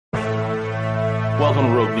Welcome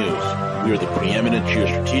to Rogue News. We are the preeminent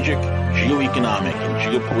geostrategic, geoeconomic, and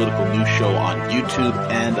geopolitical news show on YouTube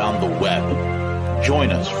and on the web.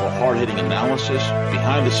 Join us for hard-hitting analysis,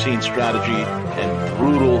 behind-the-scenes strategy, and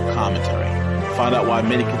brutal commentary. Find out why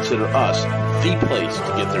many consider us the place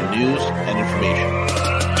to get their news and information.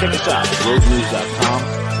 Check us out at roguenews.com.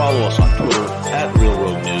 Follow us on Twitter at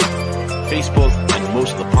RealRogueNews, Facebook, and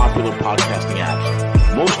most of the popular podcasting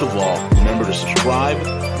apps. Most of all, remember to subscribe,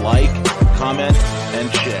 like, comment, and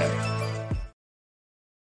share.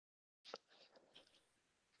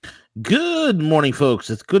 Good morning, folks.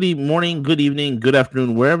 It's good morning, good evening, good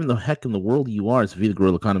afternoon, wherever the heck in the world you are. It's Vita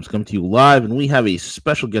Gorilla Condoms coming to you live, and we have a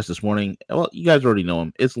special guest this morning. Well, you guys already know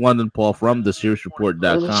him. It's London Paul from the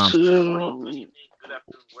SiriusReport.com.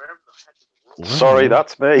 Sorry,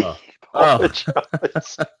 that's me. Oh.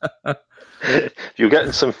 If you're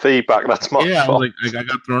getting some feedback, that's my fault. I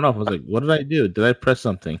got thrown off. I was like, what did I do? Did I press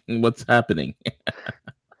something? What's happening?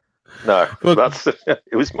 No,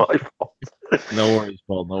 it was my fault. No worries,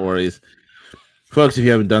 Paul. No worries. Folks, if you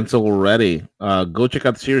haven't done so already, go check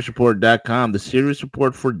out the SiriusReport.com, the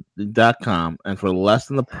SiriusReport.com, and for less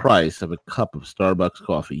than the price of a cup of Starbucks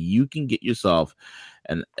coffee, you can get yourself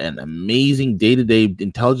an amazing day-to-day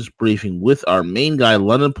intelligence briefing with our main guy,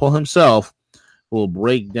 London Paul himself, who will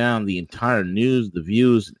break down the entire news, the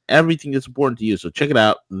views, and everything that's important to you. So check it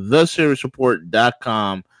out,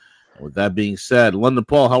 thesiriusreport.com. With that being said, London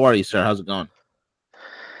Paul, how are you, sir? How's it going?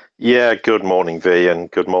 Yeah, good morning, V,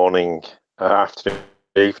 and good morning, afternoon,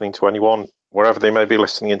 evening to anyone, wherever they may be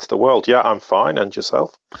listening into the world. Yeah, I'm fine, and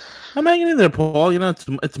yourself? I'm hanging in there, Paul. You know,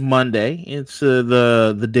 it's Monday. It's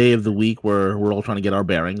the day of the week where we're all trying to get our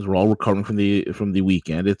bearings. We're all recovering from the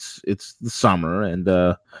weekend. It's the summer, and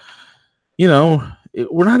you know,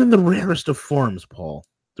 we're not in the rarest of forms, Paul,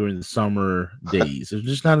 during the summer days. It's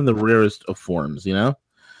just not in the rarest of forms, you know?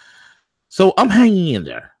 So I'm hanging in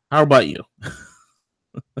there. How about you?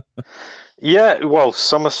 Yeah, well,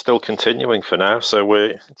 summer's still continuing for now, so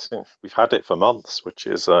we've had it for months, which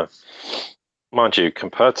is, mind you,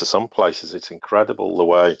 compared to some places, it's incredible the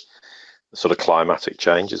way the sort of climatic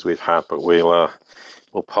changes we've had, but we'll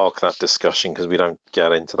park that discussion because we don't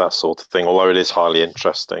get into that sort of thing, although it is highly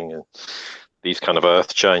interesting, and these kind of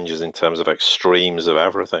earth changes in terms of extremes of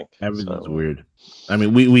everything. Everything's weird. I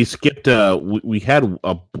mean, we skipped, we had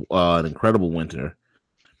an incredible winter.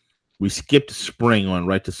 We skipped spring on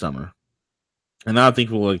right to summer. And now I think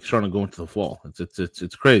we're like starting to go into the fall.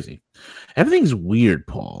 It's crazy. Everything's weird,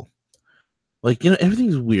 Paul. Like, you know,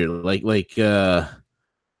 everything's weird. Like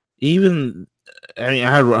even, I mean,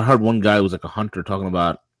 I heard one guy who was like a hunter talking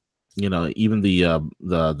about, you know, even the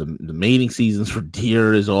mating seasons for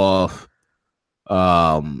deer is off.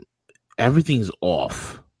 Everything's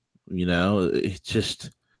off. You know, it's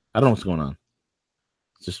just, I don't know what's going on.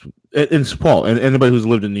 It's just, and Paul, and anybody who's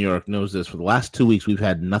lived in New York knows this. For the last 2 weeks, we've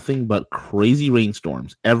had nothing but crazy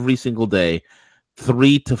rainstorms every single day,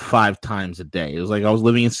 3 to 5 times a day. It was like I was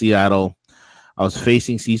living in Seattle. I was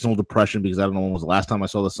facing seasonal depression because I don't know when was the last time I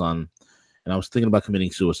saw the sun, and I was thinking about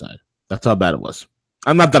committing suicide. That's how bad it was.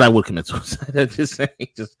 I'm not that I would commit suicide. I'm just saying,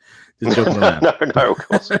 just joking around. No, of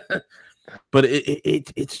course. But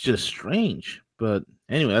it's just strange. But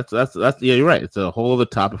anyway, that's yeah, you're right. It's a whole other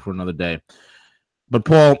topic for another day. But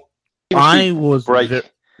Paul, I was say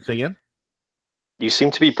again. You seem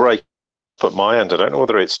to be breaking up at my end. I don't know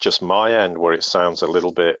whether it's just my end where it sounds a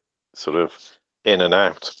little bit sort of in and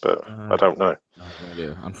out, but I don't know.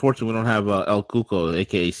 Unfortunately, we don't have El Cuco,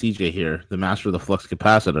 aka CJ, here, the master of the flux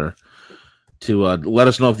capacitor, to let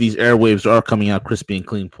us know if these airwaves are coming out crispy and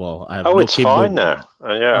clean, Paul. It's fine now.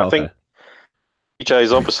 I think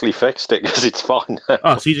CJ's obviously fixed it because it's fine now.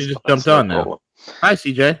 Oh, CJ just jumped on now. Problem. Hi,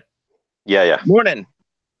 CJ. Yeah. Morning.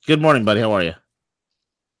 Good morning, buddy. How are you?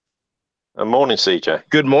 Morning, CJ.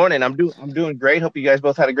 Good morning. I'm doing great. Hope you guys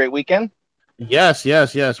both had a great weekend. Yes.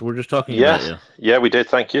 We're just talking about you. Yeah, we did.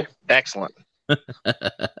 Thank you. Excellent.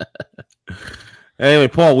 Anyway,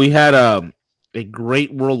 Paul, we had a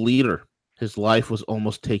great world leader. His life was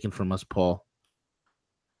almost taken from us, Paul.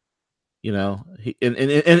 You know,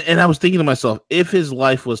 and I was thinking to myself, if his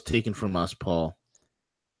life was taken from us, Paul,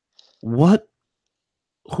 who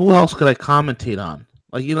else could I commentate on?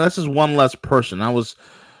 Like, you know, this is one less person. I was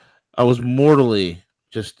mortally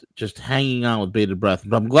just hanging on with bated breath.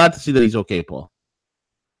 But I'm glad to see that he's okay, Paul.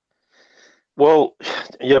 Well,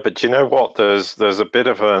 yeah, but you know what? There's a bit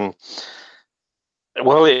of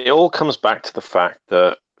it all comes back to the fact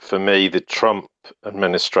that, for me, the Trump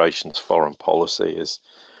administration's foreign policy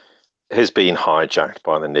has been hijacked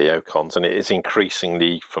by the neocons, and it is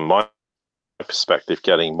increasingly, from my perspective,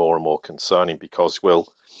 getting more and more concerning, because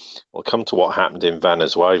we'll come to what happened in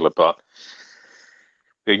Venezuela, but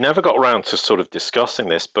we never got around to sort of discussing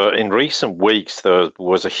this, but in recent weeks there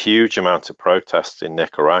was a huge amount of protests in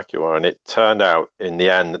Nicaragua, and it turned out in the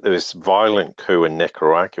end that this violent coup in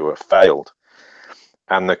Nicaragua failed.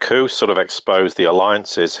 And the coup sort of exposed the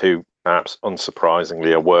alliances who, perhaps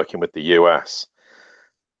unsurprisingly, are working with the US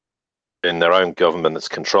in their own government that's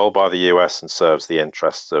controlled by the US and serves the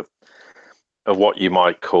interests of what you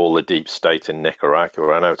might call the deep state in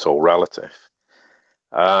Nicaragua. I know it's all relative.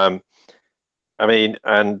 I mean,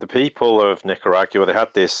 and the people of Nicaragua, they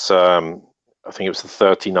had this, I think it was the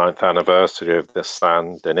 39th anniversary of the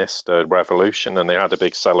Sandinista revolution, and they had a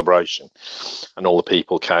big celebration, and all the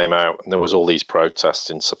people came out, and there was all these protests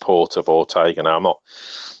in support of Ortega. Now, I'm not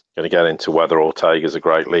going to get into whether Ortega is a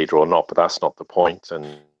great leader or not, but that's not the point.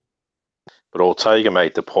 But Ortega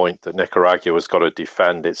made the point that Nicaragua has got to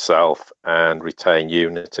defend itself and retain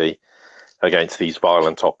unity against these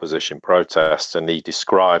violent opposition protests. And he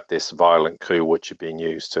described this violent coup which had been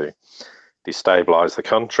used to destabilize the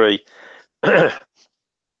country.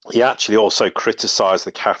 He actually also criticized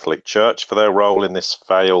the Catholic Church for their role in this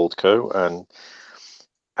failed coup, and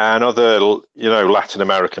other, Latin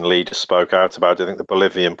American leaders spoke out about it. I think the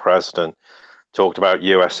Bolivian president talked about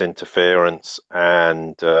US interference,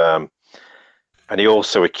 and he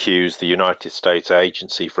also accused the United States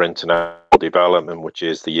Agency for International Development, which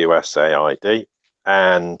is the USAID,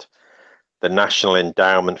 and the National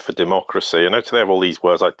Endowment for Democracy. I know they have all these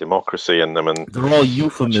words like democracy in them, and they're all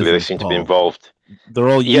euphemisms. Actually, they seem to be involved. They're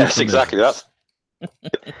all yes, exactly. That's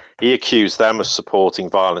he accused them of supporting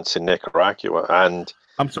violence in Nicaragua, and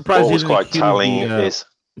I'm surprised what was quite telling is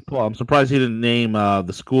Paul. I'm surprised he didn't name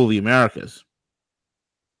the School of the Americas.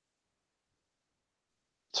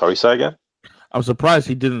 Sorry, say again. I'm surprised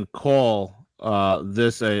he didn't call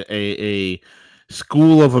this a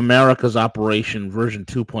School of America's Operation version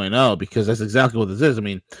 2.0, because that's exactly what this is. I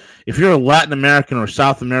mean, if you're a Latin American or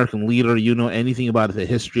South American leader, you know anything about the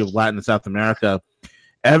history of Latin and South America,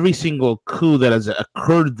 every single coup that has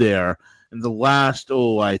occurred there in the last,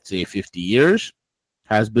 I'd say 50 years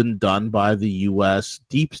has been done by the U.S.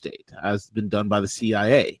 deep state, has been done by the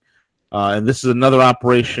CIA. And this is another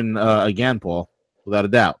operation, again, Paul, without a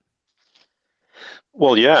doubt.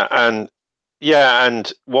 Well, yeah,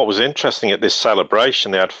 and what was interesting at this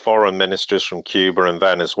celebration, they had foreign ministers from Cuba and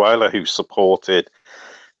Venezuela who supported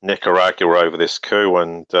Nicaragua over this coup,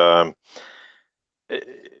 and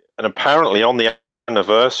apparently on the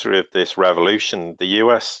anniversary of this revolution, the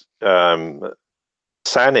U.S.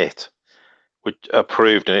 Senate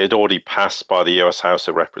approved, and it had already passed by the U.S. House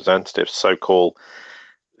of Representatives, so-called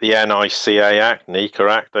the NICA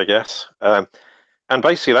Act, I guess. And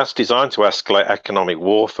basically, that's designed to escalate economic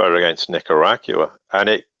warfare against Nicaragua. And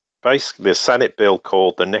it basically, the Senate bill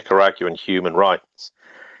called the Nicaraguan Human Rights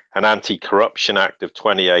and Anti-Corruption Act of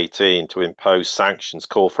 2018 to impose sanctions,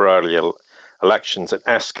 call for early elections, and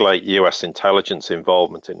escalate U.S. intelligence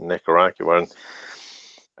involvement in Nicaragua.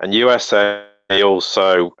 And USA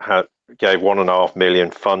also gave $1.5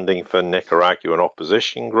 million funding for Nicaraguan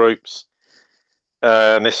opposition groups.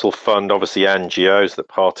 And this will fund, obviously, NGOs that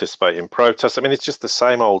participate in protests. I mean, it's just the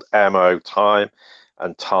same old MO time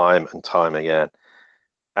and time and time again.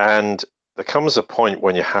 And there comes a point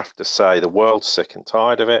when you have to say the world's sick and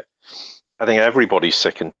tired of it. I think everybody's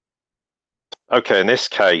sick and okay. In this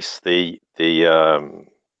case, the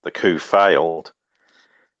coup failed,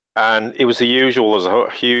 and it was the usual. There's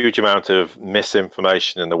a huge amount of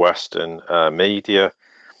misinformation in the Western media.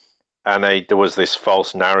 And there was this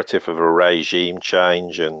false narrative of a regime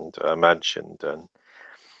change mentioned,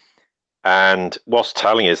 and what's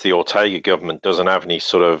telling is the Ortega government doesn't have any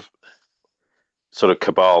sort of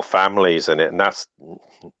cabal families in it, and that's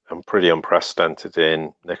pretty unprecedented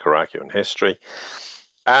in Nicaraguan history.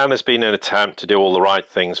 And there's been an attempt to do all the right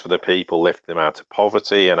things for the people, lift them out of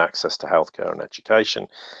poverty and access to healthcare and education,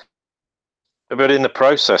 but in the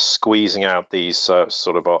process, squeezing out these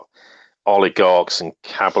sort of oligarchs and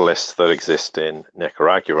Kabbalists that exist in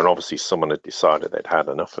Nicaragua, and obviously someone had decided they'd had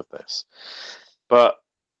enough of this. But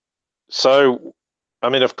so, I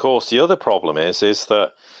mean, of course, the other problem is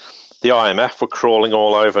that the IMF were crawling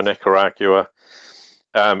all over Nicaragua,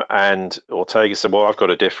 and Ortega said, well, I've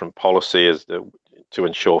got a different policy to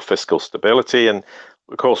ensure fiscal stability. And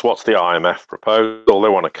of course, what's the IMF proposal? They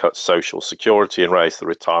want to cut social security and raise the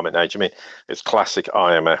retirement age. I mean, it's classic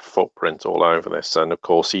IMF footprint all over this. And of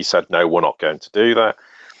course, he said, no, we're not going to do that.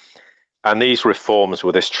 And these reforms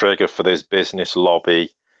were this trigger for this business lobby,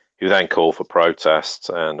 who then called for protests.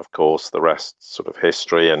 And of course, the rest sort of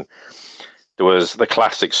history. And there was the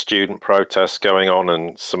classic student protests going on,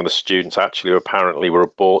 and some of the students actually apparently were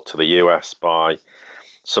brought to the US by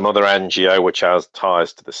some other NGO which has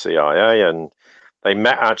ties to the CIA, and They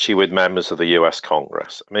met actually with members of the US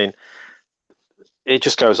Congress. I mean, it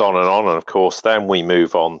just goes on, and of course, then we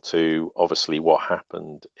move on to obviously what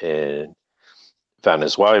happened in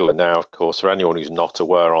Venezuela. Now, of course, for anyone who's not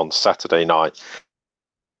aware, on Saturday night,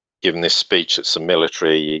 given this speech at some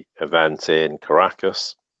military event in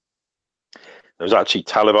Caracas, it was actually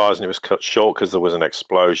televised and it was cut short because there was an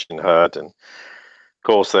explosion heard. And of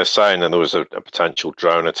course, they're saying that there was a potential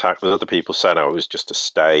drone attack, but other people saying, oh, it was just a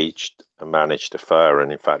staged and managed affair.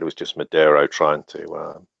 And in fact, it was just Maduro trying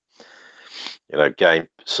to, gain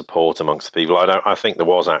support amongst the people. I think there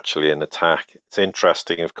was actually an attack. It's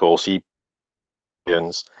interesting, of course,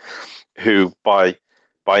 who by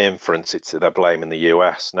inference, they're blaming the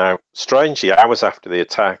US. Now, strangely, hours after the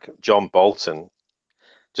attack, John Bolton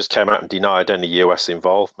just came out and denied any US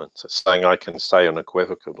involvement, saying, I can say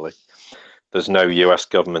unequivocally, there's no US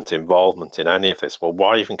government involvement in any of this. Well,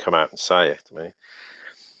 why even come out and say it? I mean,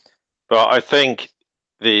 but I think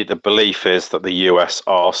the belief is that the US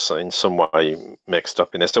are in some way mixed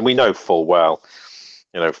up in this, and we know full well,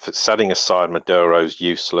 for setting aside Maduro's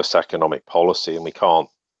useless economic policy, and we can't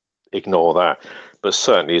ignore that, but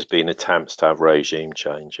certainly there's been attempts to have regime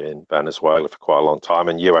change in Venezuela for quite a long time,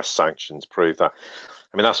 and US sanctions prove that.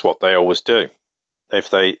 I mean, that's what they always do. If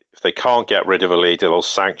they can't get rid of a leader, they'll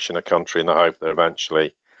sanction a country in the hope that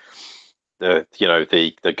eventually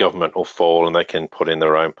the government will fall and they can put in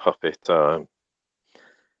their own puppet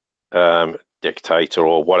dictator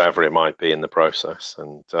or whatever it might be in the process.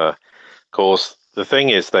 And of course, the thing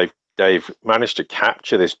is they've managed to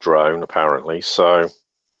capture this drone apparently, so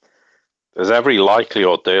there's every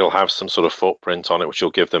likelihood they'll have some sort of footprint on it, which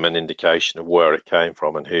will give them an indication of where it came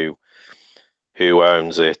from and who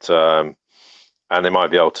owns it, and they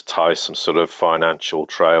might be able to tie some sort of financial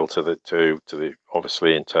trail to the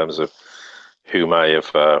obviously in terms of who may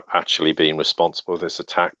have actually been responsible for this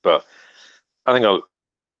attack. But I think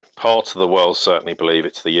parts of the world certainly believe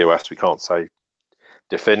it's the US. We can't say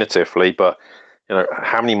definitively, but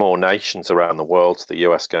how many more nations around the world is the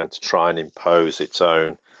US going to try and impose its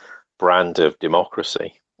own brand of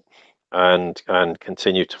democracy and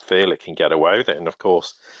continue to feel it can get away with it? And of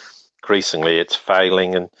course, increasingly it's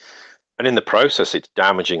failing, and in the process it's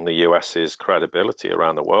damaging the US's credibility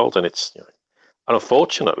around the world. And it's and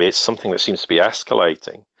unfortunately it's something that seems to be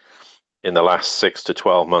escalating in the last 6 to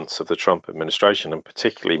 12 months of the Trump administration, and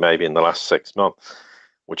particularly maybe in the last 6 months,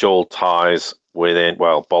 which all ties within,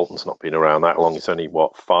 well, Bolton's not been around that long, it's only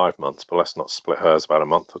 5 months, but let's not split hairs about a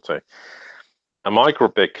month or two. And my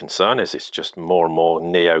big concern is it's just more and more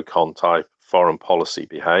neocon type foreign policy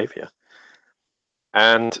behavior.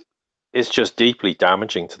 And it's just deeply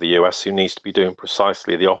damaging to the US, who needs to be doing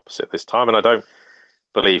precisely the opposite this time. And I don't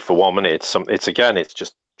believe for 1 minute it's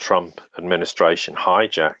just Trump administration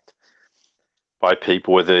hijacked by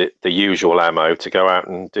people with the usual MO to go out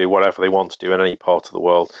and do whatever they want to do in any part of the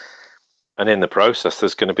world. And in the process,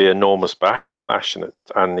 there's going to be enormous backlash,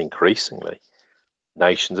 and increasingly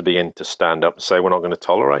nations are beginning to stand up and say, we're not going to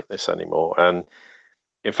tolerate this anymore. And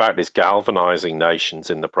in fact, it's galvanizing nations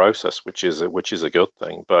in the process, which is a good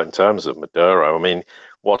thing. But in terms of Maduro, I mean,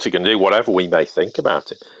 what's he going to do? Whatever we may think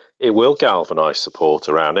about it, it will galvanize support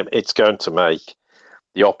around him. It's going to make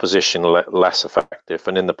the opposition less effective,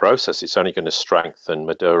 and in the process, it's only going to strengthen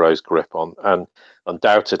Maduro's grip on. And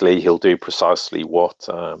undoubtedly, he'll do precisely what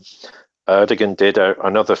Erdogan did,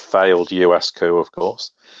 another failed US coup, of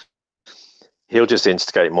course. He'll just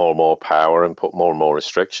instigate more and more power and put more and more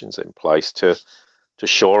restrictions in place to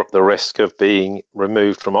shore up the risk of being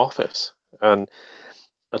removed from office. And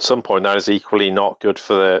at some point, that is equally not good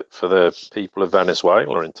for the people of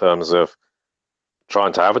Venezuela in terms of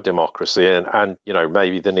trying to have a democracy. And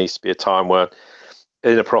maybe there needs to be a time where,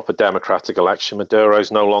 in a proper democratic election, Maduro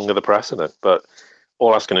is no longer the president. But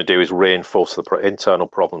all that's going to do is reinforce the internal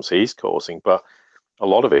problems he's causing. But a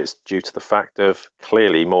lot of it is due to the fact of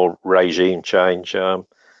clearly more regime change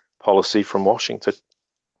policy from Washington.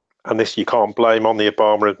 And this you can't blame on the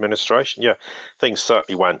Obama administration. Yeah, things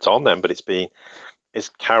certainly went on then, but it's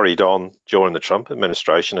carried on during the Trump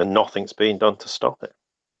administration, and nothing's been done to stop it.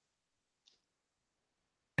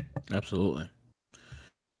 Absolutely.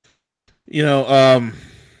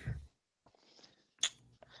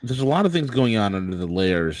 There's a lot of things going on under the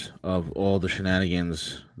layers of all the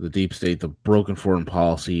shenanigans, the deep state, the broken foreign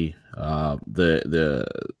policy, the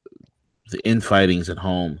infightings at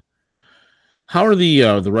home. How are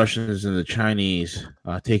the Russians and the Chinese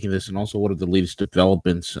taking this, and also what are the latest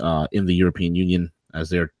developments in the European Union as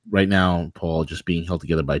they're right now, Paul, just being held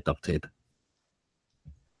together by duct tape?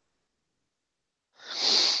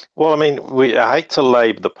 Well, I mean, I hate to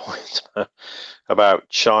labour the point about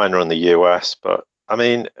China and the US, but I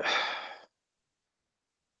mean,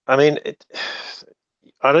 I mean,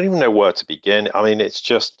 I don't even know where to begin. I mean, it's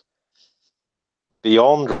just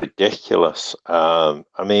beyond ridiculous. I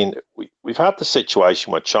mean, we've had the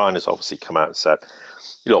situation where China's obviously come out and said,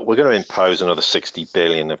 look, we're going to impose another 60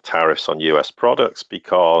 billion of tariffs on US products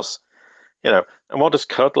because, and what does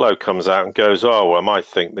Kudlow comes out and goes, oh, well, I might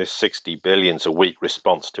think this 60 billion's a weak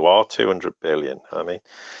response to our 200 billion. I mean,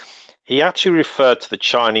 he actually referred to the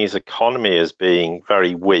Chinese economy as being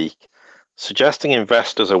very weak, suggesting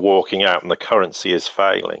investors are walking out and the currency is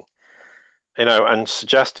failing, and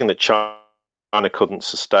suggesting that China couldn't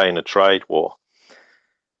sustain a trade war.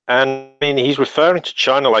 And I mean, he's referring to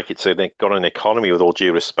China like it's got an economy, with all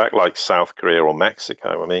due respect, like South Korea or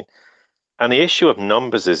Mexico. I mean, and the issue of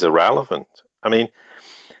numbers is irrelevant. I mean,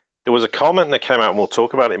 there was a comment that came out, and we'll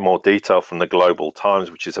talk about it in more detail, from the Global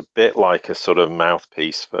Times, which is a bit like a sort of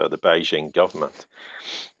mouthpiece for the Beijing government.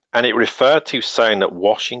 And it referred to saying that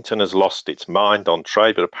Washington has lost its mind on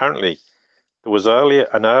trade, but apparently there was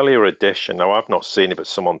an earlier edition. Now, I've not seen it, but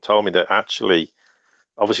someone told me that actually,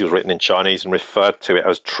 obviously, it was written in Chinese and referred to it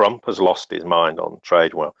as Trump has lost his mind on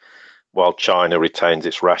trade, while China retains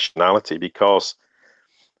its rationality, because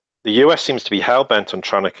the US seems to be hell-bent on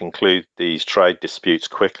trying to conclude these trade disputes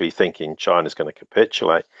quickly, thinking China's going to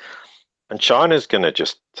capitulate. And China's going to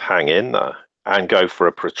just hang in there and go for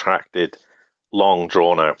a protracted, long,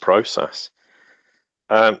 drawn-out process.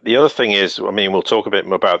 The other thing is, I mean, we'll talk a bit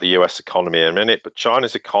more about the US economy in a minute, but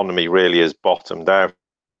China's economy really has bottomed out.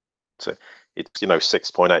 It's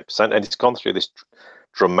 6.8%, and it's gone through this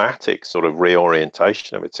dramatic sort of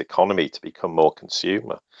reorientation of its economy to become more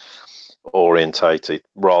consumer orientated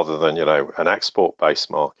rather than an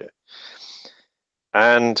export-based market.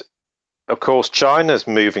 And of course, China's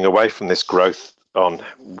moving away from this growth on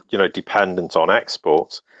dependent on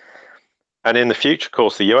exports. And in the future, of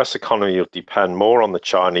course, the US economy will depend more on the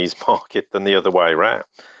Chinese market than the other way around.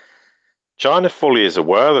 China fully is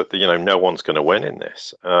aware that no one's going to win in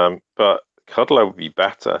this, but Kudlow would be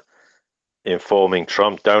better informing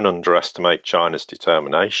Trump. Don't underestimate China's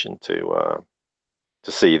determination to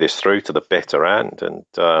see this through to the bitter end, and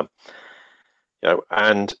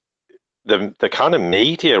and the kind of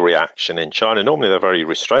media reaction in China. Normally they're very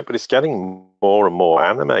restrained, but it's getting more and more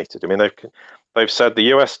animated. I mean, they've said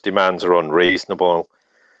the US demands are unreasonable,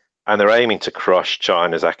 and they're aiming to crush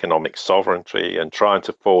China's economic sovereignty and trying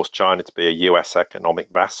to force China to be a US economic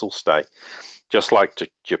vassal state, just like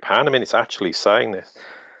Japan. I mean, it's actually saying this.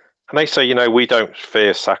 And they say, we don't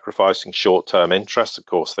fear sacrificing short-term interests. Of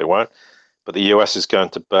course they won't. But the US is going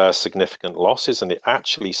to bear significant losses. And it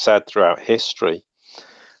actually said throughout history,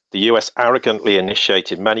 the US arrogantly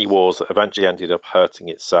initiated many wars that eventually ended up hurting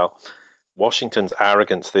itself. Washington's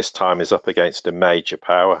arrogance this time is up against a major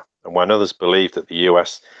power. And when others believed that the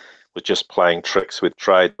US was just playing tricks with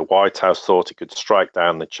trade, the White House thought it could strike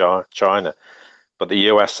down China. But the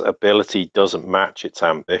US ability doesn't match its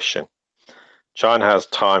ambition. China has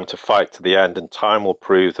time to fight to the end, and time will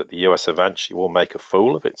prove that the US eventually will make a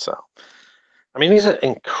fool of itself. I mean, these are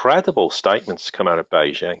incredible statements to come out of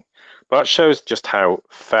Beijing, but that shows just how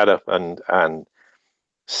fed up and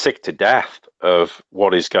sick to death of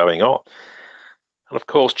what is going on. And of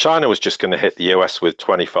course, China was just going to hit the US with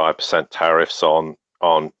 25% tariffs on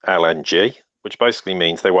LNG, which basically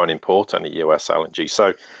means they won't import any US LNG.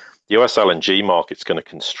 So the US LNG market's going to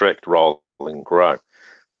constrict rather than grow.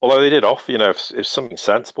 Although they did offer, if something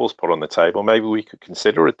sensible is put on the table, maybe we could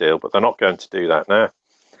consider a deal, but they're not going to do that now.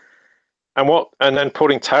 And then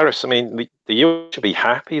putting tariffs, I mean, the US should be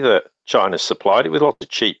happy that China's supplied it with lots of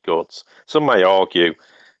cheap goods. Some may argue,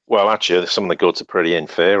 well, actually, some of the goods are pretty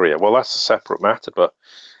inferior. Well, that's a separate matter, but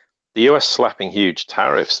the US slapping huge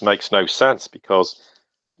tariffs makes no sense, because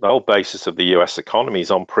the whole basis of the US economy is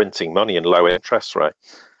on printing money and low interest rate.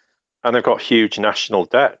 And they've got huge national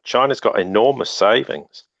debt. China's got enormous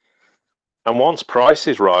savings. And once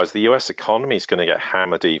prices rise, the US economy is going to get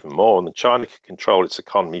hammered even more, and China can control its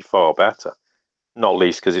economy far better, not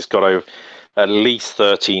least because it's got over at least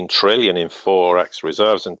 13 trillion in forex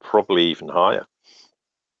reserves, and probably even higher.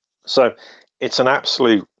 So it's an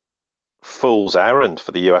absolute fool's errand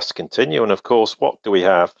for the US to continue. And of course, what do we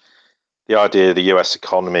have? The idea of the US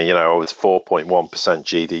economy, with 4.1%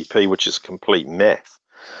 GDP, which is a complete myth.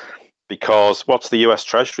 Because what's the US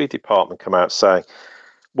Treasury Department come out saying?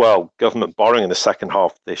 Well, government borrowing in the second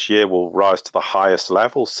half of this year will rise to the highest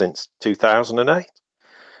level since 2008.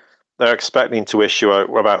 They're expecting to issue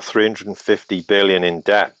about 350 billion in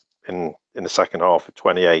debt in the second half of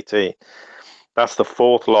 2018. That's the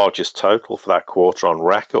fourth largest total for that quarter on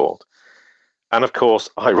record. And of course,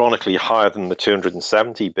 ironically, higher than the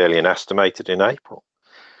 270 billion estimated in April.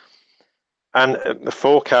 And the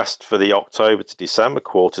forecast for the October to December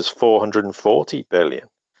quarter is 440 billion.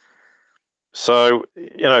 So,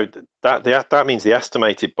 that means the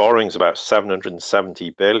estimated borrowing is about 770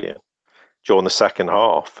 billion during the second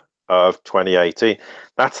half of 2018.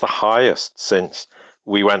 That's the highest since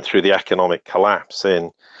we went through the economic collapse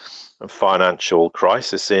and financial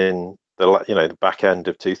crisis in the back end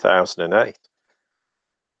of 2008.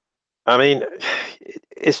 I mean,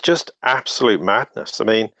 it's just absolute madness. I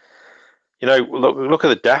mean, look at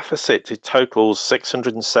the deficit. It totals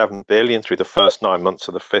 607 billion through the first 9 months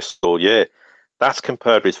of the fiscal year. That's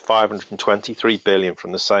compared with 523 billion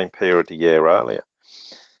from the same period a year earlier.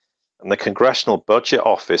 And the Congressional Budget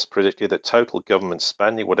Office predicted that total government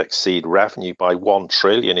spending would exceed revenue by 1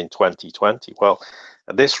 trillion in 2020. Well,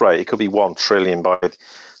 at this rate, it could be 1 trillion by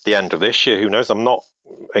the end of this year. Who knows? I'm not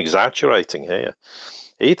exaggerating here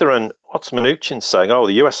either. And what's Mnuchin saying? Oh,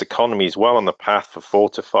 the US economy is well on the path for 4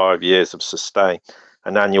 to 5 years of sustained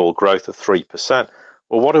an annual growth of 3%.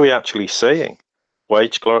 Well, what are we actually seeing?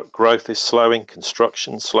 Wage growth is slowing,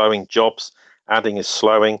 construction slowing, jobs adding is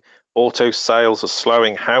slowing, auto sales are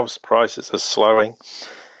slowing, house prices are slowing,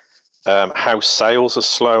 house sales are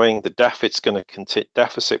slowing. The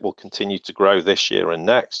deficit will continue to grow this year and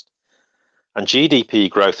next. And GDP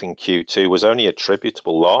growth in Q2 was only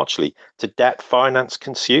attributable largely to debt finance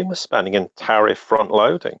consumer spending and tariff front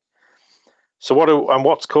loading. So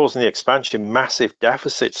what's causing the expansion? Massive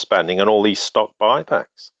deficit spending and all these stock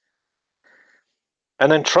buybacks.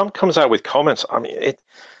 And then Trump comes out with comments. I mean,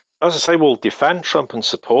 as I say, we'll defend Trump and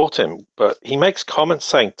support him, but he makes comments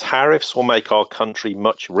saying tariffs will make our country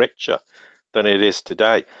much richer than it is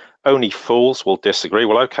today. Only fools will disagree.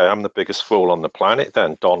 Well, okay, I'm the biggest fool on the planet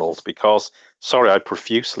then, Donald, because, sorry, I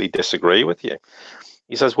profusely disagree with you.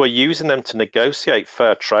 He says, we're using them to negotiate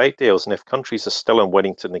fair trade deals, and if countries are still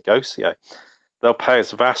unwilling to negotiate, they'll pay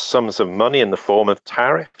us vast sums of money in the form of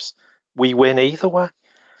tariffs. We win either way.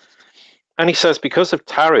 And he says, because of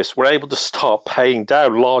tariffs, we're able to start paying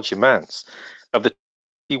down large amounts of the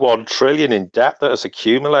 21 trillion in debt that has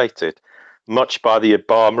accumulated, much by the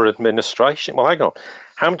Obama administration. Well, hang on.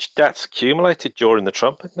 How much debt's accumulated during the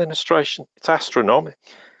Trump administration? It's astronomical.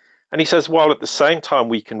 And he says, while at the same time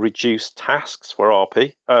we can reduce taxes for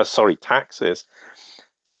taxes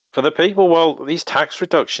for the people. Well, these tax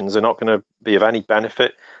reductions are not going to be of any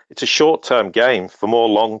benefit. It's a short-term gain for more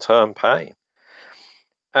long-term pain.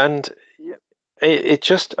 And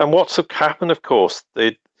and what's happened, of course,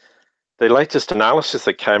 the latest analysis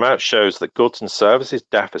that came out shows that goods and services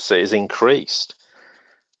deficit is increased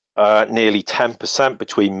nearly 10%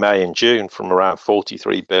 between May and June, from around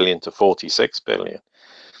 43 billion to 46 billion.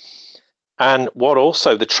 And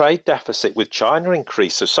the trade deficit with China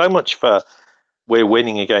increased. So much for we're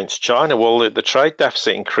winning against China. Well, the trade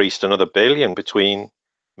deficit increased another billion between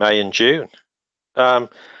May and June.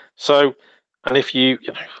 And if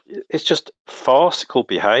it's just farcical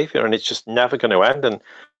behavior, and it's just never going to end. And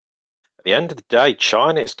at the end of the day,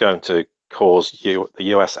 China is going to cause the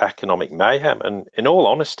US economic mayhem. And in all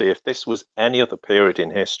honesty, if this was any other period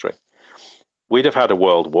in history, we'd have had a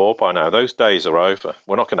world war by now. Those days are over.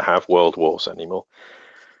 We're not going to have world wars anymore.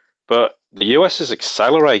 But the US is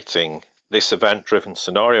accelerating this event-driven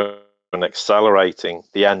scenario and accelerating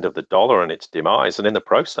the end of the dollar and its demise. And in the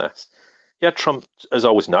process, Trump has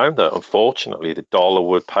always known that, unfortunately, the dollar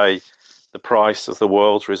would pay the price as the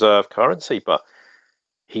world's reserve currency. But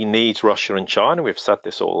he needs Russia and China. We've said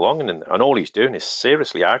this all along. And all he's doing is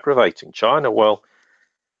seriously aggravating China. Well,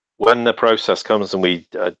 when the process comes and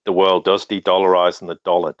the world does de-dollarize and the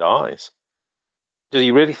dollar dies, does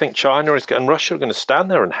he really think China and Russia are going to stand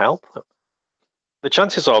there and help them? The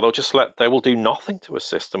chances are they will do nothing to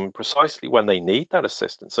assist them precisely when they need that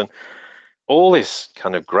assistance. And all this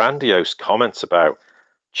kind of grandiose comments about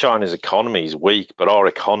China's economy is weak, but our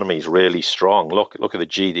economy is really strong. Look at the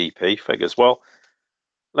GDP figures. Well,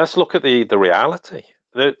 let's look at the reality.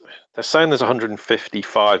 They're saying there's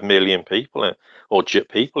 155 million people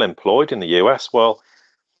people employed in the US. Well,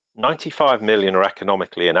 95 million are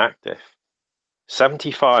economically inactive.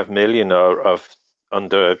 75 million are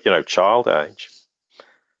under child age.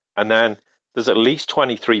 And then there's at least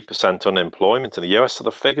 23% unemployment in the US, so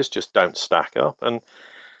the figures just don't stack up. And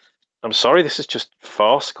I'm sorry, this is just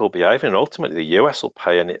farcical behavior, and ultimately the US will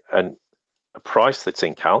pay a price that's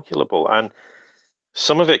incalculable. And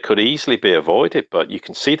some of it could easily be avoided, but you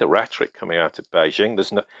can see the rhetoric coming out of Beijing.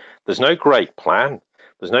 There's no great plan.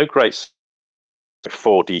 There's no great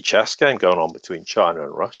 4D chess game going on between China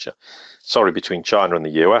and Russia. Between China and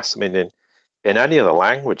the US. I mean, in any other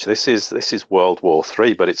language, this is World War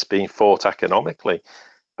III, but it's being fought economically.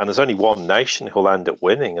 And there's only one nation who'll end up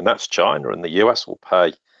winning, and that's China, and the US will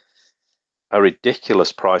pay a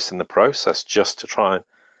ridiculous price in the process just to try and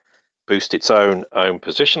boost its own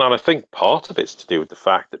position. And I think part of it's to do with the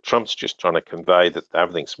fact that Trump's just trying to convey that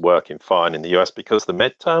everything's working fine in the US because the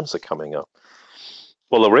midterms are coming up.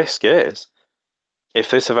 Well, the risk is, if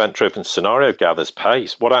this event-driven scenario gathers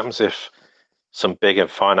pace, what happens if some bigger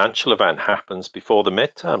financial event happens before the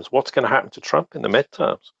midterms? What's going to happen to Trump in the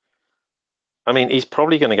midterms? I mean, he's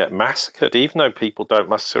probably going to get massacred, even though people don't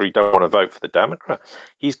necessarily want to vote for the Democrat.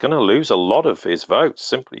 He's going to lose a lot of his votes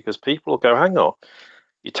simply because people will go, hang on,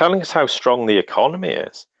 you're telling us how strong the economy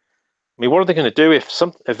is. I mean, what are they going to do if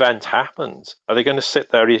some event happens? Are they going to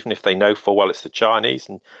sit there even if they know full well it's the Chinese?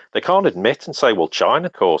 And they can't admit and say, well, China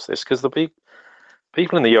caused this, because there'll be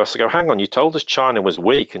people in the US will go, hang on, you told us China was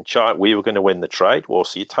weak and we were going to win the trade war.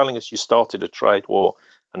 So you're telling us you started a trade war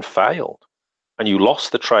and failed, and you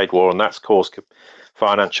lost the trade war, and that's caused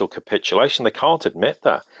financial capitulation. They can't admit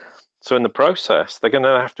that. So in the process, they're going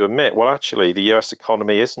to have to admit, well, actually, the US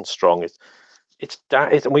economy isn't strong.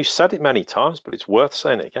 And we've said it many times, but it's worth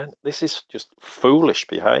saying it again. This is just foolish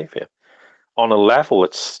behavior on a level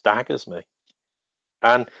that staggers me.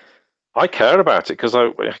 And I care about it because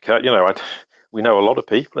we know a lot of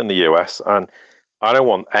people in the US, and I don't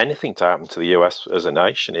want anything to happen to the US as a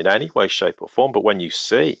nation in any way, shape, or form. But when you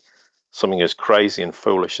see something as crazy and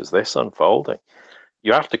foolish as this unfolding,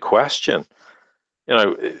 you have to question,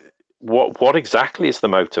 what exactly is the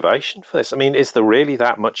motivation for this? I mean, is there really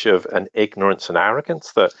that much of an ignorance and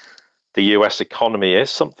arrogance that the US economy is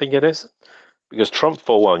something it isn't? Because Trump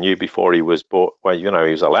full well knew before he was he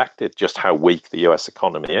was elected, just how weak the US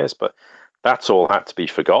economy is. But that's all had to be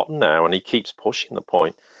forgotten now, and he keeps pushing the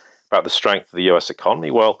point about the strength of the US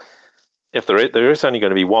economy. Well, if there is only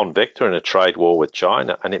going to be one victor in a trade war with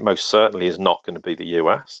China, and it most certainly is not going to be the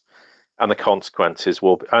US, and the consequences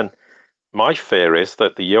will be. And my fear is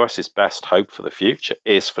that the US's best hope for the future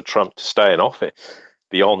is for Trump to stay in office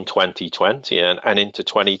beyond 2020 and into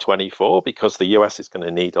 2024, because the US is going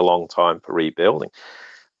to need a long time for rebuilding.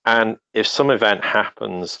 And if some event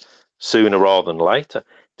happens sooner rather than later,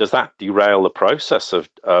 does that derail the process of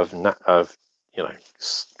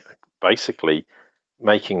basically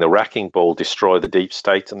making the wrecking ball destroy the deep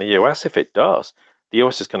state in the US? If it does, the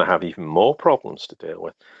US is going to have even more problems to deal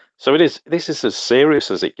with. So this is as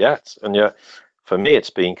serious as it gets, and yet for me it's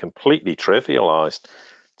being completely trivialized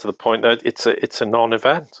to the point that it's a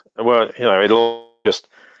non-event. Well, it'll just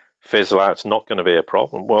fizzle out. It's not going to be a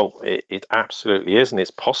problem. Well, it absolutely is, and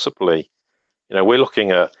it's possibly, we're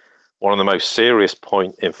looking at one of the most serious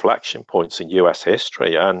inflection points in US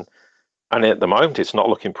history, and at the moment it's not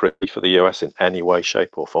looking pretty for the US in any way,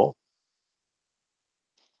 shape, or form.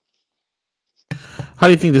 How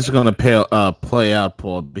do you think this is going to play out,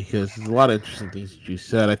 Paul? Because there's a lot of interesting things that you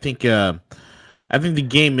said. I think the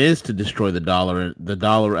game is to destroy the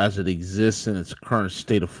dollar as it exists in its current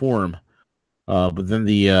state of form. But then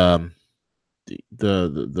the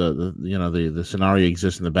scenario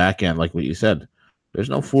exists in the back end, like what you said. There's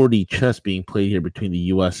no 4D chess being played here between the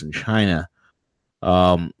U.S. and China.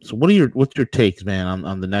 So what's your takes, man,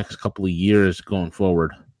 on the next couple of years going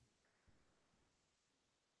forward?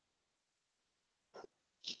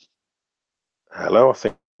 Hello, I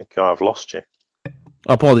think I've lost you.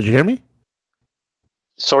 Oh, Paul, did you hear me?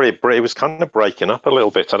 Sorry, it was kind of breaking up a little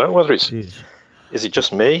bit. I don't know whether it's... Jeez. Is it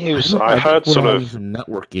just me? I heard sort of some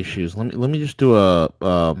network issues. Let me just do a...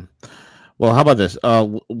 well, how about this?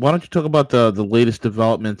 Why don't you talk about the latest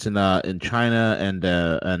developments in China and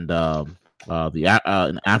in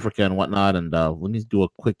Africa and whatnot, and let me do a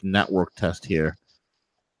quick network test here.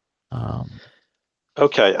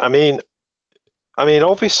 Okay, I mean,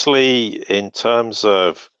 obviously, in terms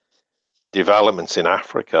of developments in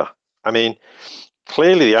Africa, I mean,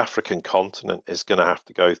 clearly the African continent is going to have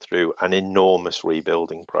to go through an enormous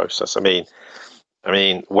rebuilding process. I mean,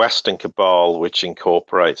 Western cabal, which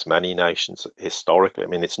incorporates many nations historically. I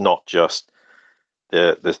mean, it's not just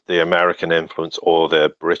the American influence or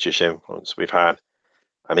the British influence we've had.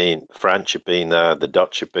 I mean, French have been there, the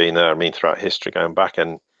Dutch have been there. I mean, throughout history going back,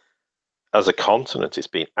 and as a continent, it's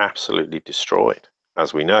been absolutely destroyed,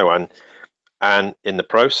 as we know. And in the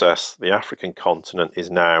process, the African continent is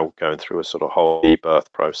now going through a sort of whole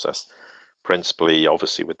rebirth process, principally,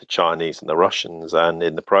 obviously, with the Chinese and the Russians. And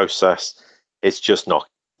in the process, it's just not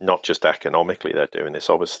just economically they're doing this.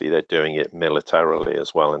 Obviously, they're doing it militarily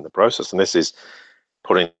as well in the process. And this is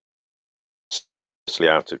putting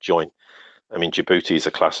out of joint. I mean, Djibouti is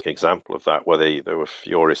a classic example of that, where they were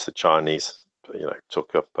furious the Chinese,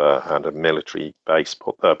 took up had a military base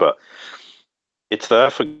put there, but it's there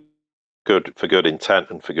for good intent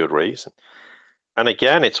and for good reason. And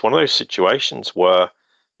again, it's one of those situations where,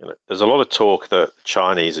 there's a lot of talk that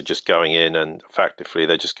Chinese are just going in and effectively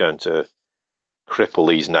they're just going to cripple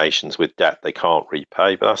these nations with debt they can't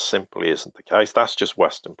repay, but that simply isn't the case. That's just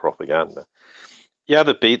Western propaganda. Yeah,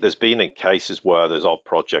 there's been cases where there's odd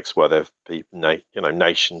projects where there've been,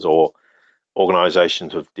 nations or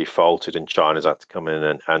organizations have defaulted and China's had to come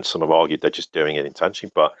in and some have argued they're just doing it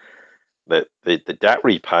intentionally. But the debt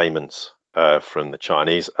repayments from the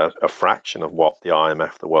Chinese are a fraction of what the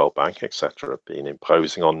IMF, the World Bank, etc., have been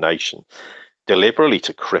imposing on nations deliberately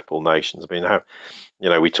to cripple nations. I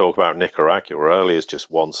mean, we talk about Nicaragua earlier as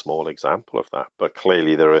just one small example of that, but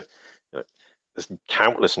clearly there's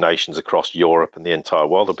countless nations across Europe and the entire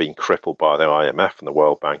world have been crippled by the IMF and the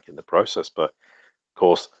World Bank in the process. But of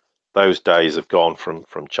course, those days have gone from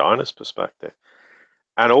China's perspective.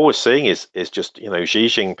 And all we're seeing is just, Xi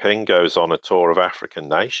Jinping goes on a tour of African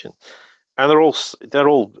nations, and they're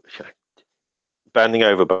all bending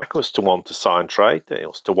over backwards to want to sign trade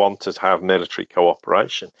deals, to want to have military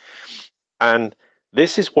cooperation. And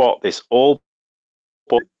this is what this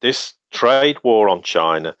trade war on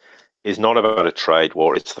China is not about a trade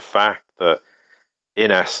war. It's the fact that,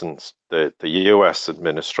 in essence, the US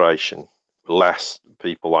administration, less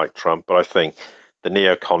people like Trump, but I think the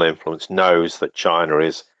neocon influence knows that China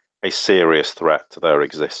is a serious threat to their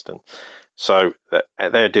existence. So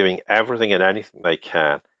they're doing everything and anything they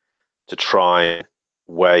can to try and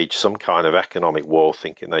wage some kind of economic war,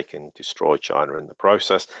 thinking they can destroy China in the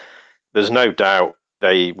process. There's no doubt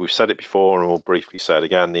we've said it before and we'll briefly say it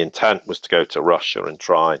again, the intent was to go to Russia and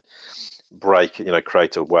try and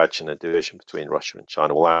create a wedge and a division between Russia and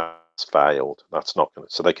China. Well, that's failed. That's not going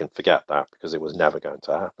to, so they can forget that because it was never going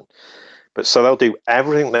to happen. But so they'll do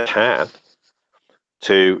everything they can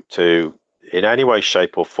to in any way,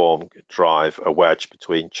 shape or form drive a wedge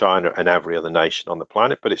between China and every other nation on the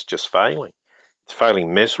planet, but it's just failing. It's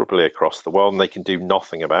failing miserably across the world and they can do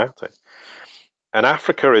nothing about it. And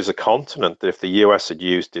Africa is a continent that if the US had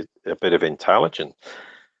used a bit of intelligence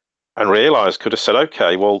and realized, could have said,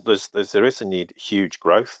 okay, well, there is a huge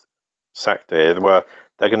growth sector here where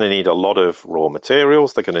they're going to need a lot of raw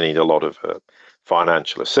materials, they're going to need a lot of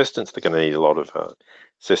financial assistance, they're going to need a lot of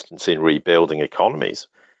assistance in rebuilding economies.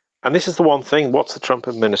 And this is the one thing, what's the Trump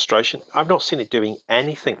administration? I've not seen it doing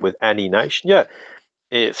anything with any nation. Yeah,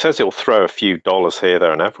 it says it'll throw a few dollars here,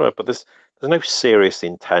 there and everywhere, but there's no serious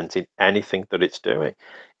intent in anything that it's doing.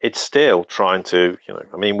 It's still trying to,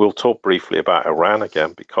 we'll talk briefly about Iran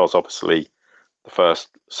again, because obviously the first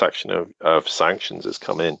section of sanctions has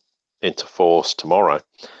come into force tomorrow.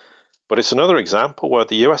 But it's another example where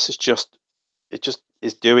the US is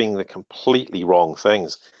doing the completely wrong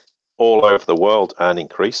things all over the world, and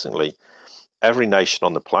increasingly every nation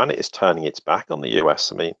on the planet is turning its back on the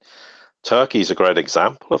US. I mean, Turkey is a great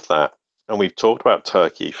example of that. And we've talked about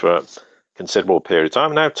Turkey for a considerable period of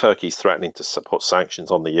time. Now Turkey's threatening to put sanctions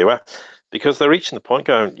on the US because they're reaching the point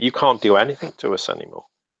going, you can't do anything to us anymore.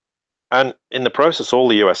 And in the process, all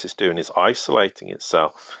the US is doing is isolating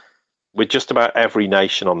itself with just about every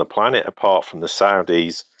nation on the planet, apart from the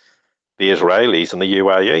Saudis, the Israelis and the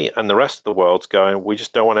UAE, and the rest of the world's going, we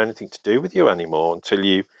just don't want anything to do with you anymore until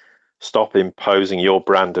you stop imposing your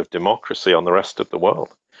brand of democracy on the rest of the world.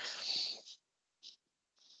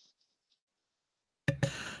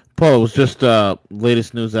 Paul, it was just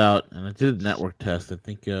latest news out, and I did a network test. I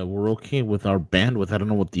think we're okay with our bandwidth. I don't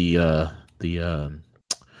know what the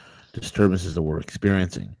disturbances that we're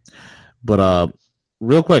experiencing, but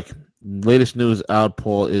real quick, latest news out,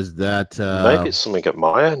 Paul, is that maybe it's something at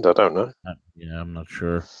my end. I don't know. Yeah, I'm not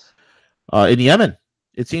sure. In Yemen,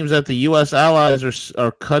 it seems that the U.S. allies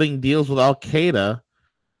are cutting deals with Al Qaeda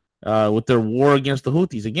with their war against the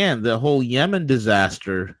Houthis. Again, the whole Yemen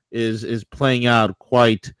disaster is playing out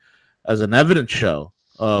quite as an evidence show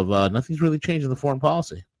of nothing's really changed in the foreign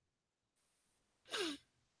policy.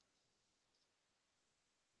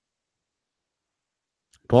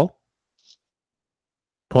 Paul,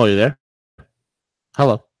 you there?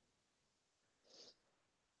 Hello,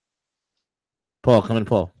 Paul. Come in,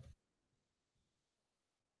 Paul.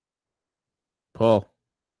 Paul.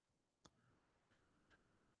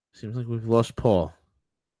 Seems like we've lost Paul.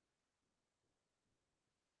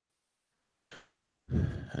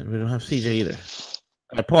 And we don't have CJ either.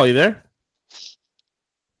 Right, Paul, you there?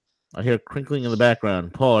 I hear crinkling in the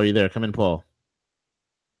background. Paul, are you there? Come in, Paul.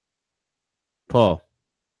 Paul.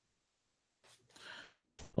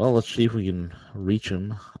 Well, let's see if we can reach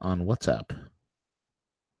him on WhatsApp.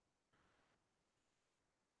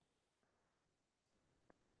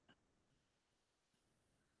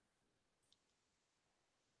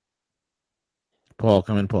 Paul,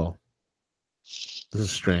 come in, Paul. This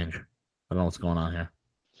is strange. I don't know what's going on here.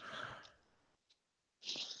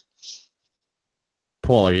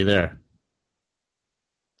 Paul, are you there?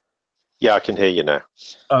 Yeah, I can hear you now.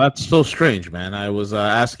 Oh, that's so strange, man. I was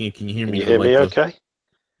asking, can you hear Can me? you hear me Like okay?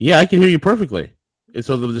 Yeah, I can hear you perfectly.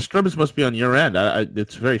 So the disturbance must be on your end.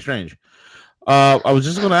 It's very strange. I was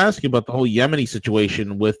just going to ask you about the whole Yemeni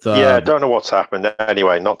situation with. Yeah, I don't know what's happened.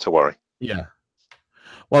 Anyway, not to worry. Yeah.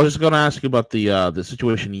 Well, I was just going to ask you about the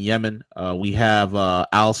situation in Yemen. We have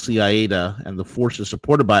Al Qaeda and the forces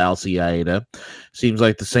supported by Al Qaeda. Seems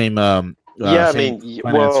like the same. Yeah, I same mean,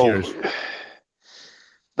 financiers. well,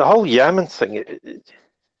 the whole Yemen thing.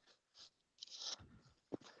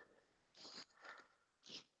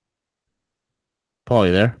 Paul,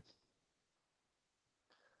 you there?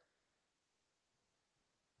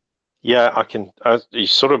 Yeah, I can. You're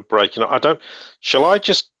sort of breaking up. I don't. Shall I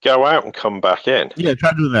just go out and come back in? Yeah,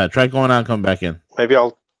 try doing that. Try going out and come back in. Maybe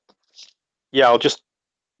I'll. Yeah, I'll just.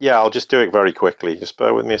 Yeah, I'll just do it very quickly. Just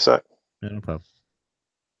bear with me a sec. Yeah, no problem.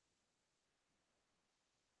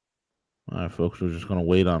 All right, folks, we're just going to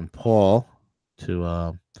wait on Paul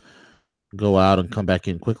to go out and come back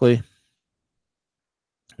in quickly.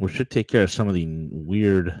 We should take care of some of the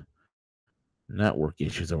weird network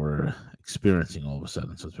issues that we're experiencing all of a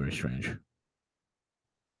sudden, so it's very strange.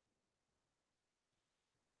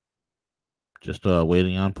 Just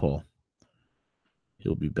waiting on Paul.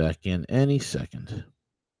 He'll be back in any second.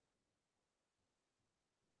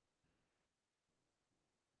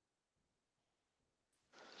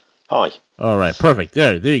 Hi. All right, perfect.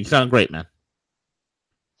 There you sound great, man.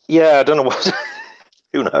 Yeah, I don't know what.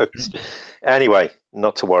 Who knows? Anyway,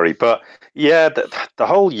 not to worry. But yeah, the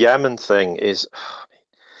whole Yemen thing is.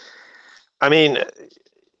 I mean,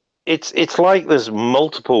 it's like there's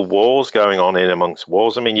multiple wars going on in amongst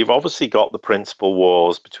wars. I mean, you've obviously got the principal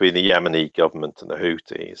wars between the Yemeni government and the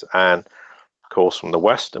Houthis, and of course, from the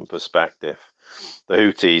Western perspective, the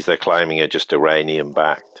Houthis they're claiming are just Iranian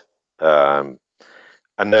backed.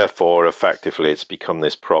 And therefore, effectively, it's become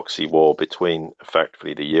this proxy war between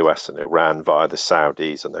effectively the US and Iran via the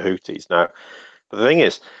Saudis and the Houthis. Now, the thing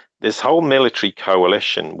is, this whole military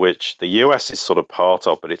coalition, which the US is sort of part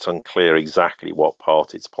of, but it's unclear exactly what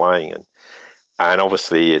part it's playing in. And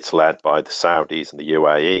obviously, it's led by the Saudis and the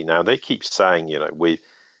UAE. Now, they keep saying,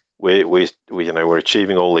 we're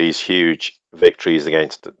achieving all these huge victories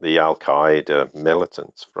against the Al Qaeda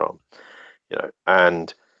militants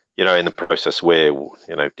and in the process, we're,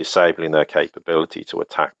 disabling their capability to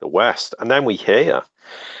attack the West. And then we hear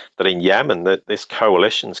that in Yemen, that this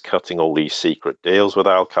coalition's cutting all these secret deals with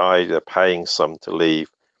Al Qaeda, paying some to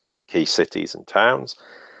leave key cities and towns,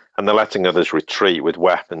 and they're letting others retreat with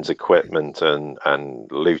weapons, equipment,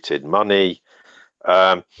 and looted money.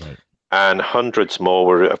 Right. And hundreds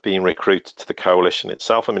more have been recruited to the coalition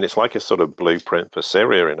itself. I mean, it's like a sort of blueprint for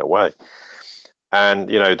Syria in a way. And,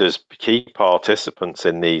 there's key participants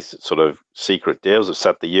in these sort of secret deals have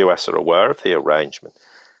said the US are aware of the arrangement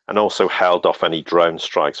and also held off any drone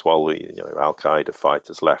strikes while the Al Qaeda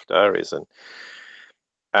fighters left areas.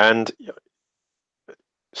 And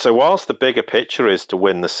so whilst the bigger picture is to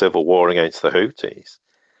win the civil war against the Houthis,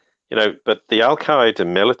 but the Al Qaeda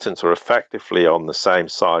militants are effectively on the same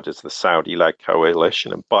side as the Saudi-led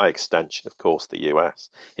coalition, and by extension, of course, the US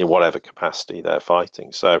in whatever capacity they're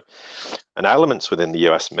fighting. So, and elements within the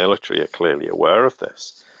US military are clearly aware of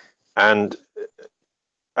this, and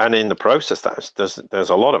in the process, there's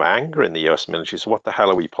a lot of anger in the US military. So, what the hell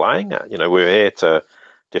are we playing at? We're here to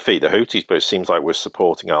defeat the Houthis, but it seems like we're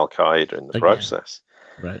supporting Al Qaeda in the process.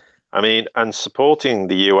 Right. I mean, and supporting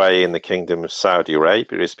the UAE and the Kingdom of Saudi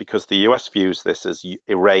Arabia is because the US views this as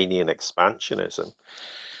Iranian expansionism.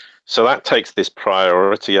 So that takes this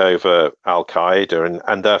priority over Al Qaeda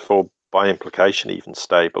and therefore, by implication, even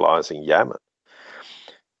stabilizing Yemen.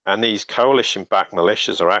 And these coalition-backed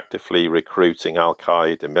militias are actively recruiting Al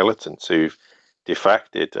Qaeda militants who've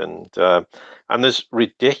defected, and there's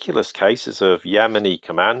ridiculous cases of Yemeni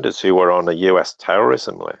commanders who are on a US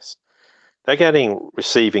terrorism list. They're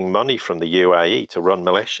receiving money from the UAE to run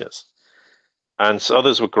militias. And so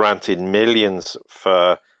others were granted millions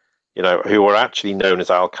for, who were actually known as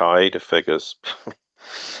Al Qaeda figures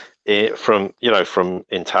from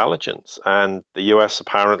intelligence. And the US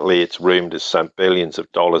apparently, it's rumored, has sent billions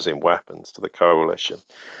of dollars in weapons to the coalition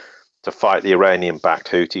to fight the Iranian-backed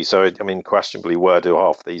Houthis. So, I mean, questionably, where do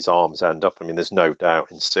half these arms end up? I mean, there's no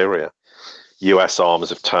doubt in Syria, US arms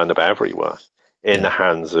have turned up everywhere. In the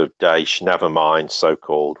hands of Daesh, never mind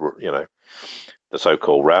so-called, the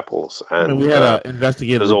so-called rebels. And we had an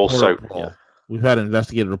investigative reporter. Also, we've had an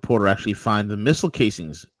investigative reporter actually find the missile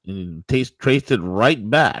casings and traced it right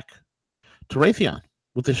back to Raytheon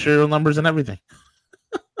with the serial numbers and everything.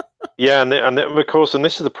 Yeah, and of course, and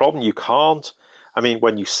this is the problem. You can't. I mean,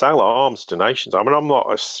 when you sell arms to nations, I mean, I'm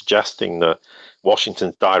not suggesting that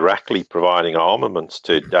Washington's directly providing armaments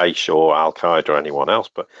to Daesh or Al Qaeda or anyone else,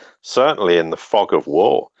 but certainly in the fog of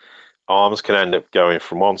war, arms can end up going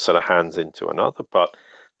from one set of hands into another. But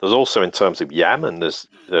there's also, in terms of Yemen,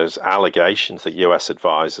 there's allegations that US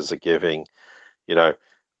advisors are giving, you know,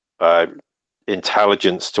 uh,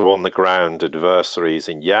 intelligence to on the ground adversaries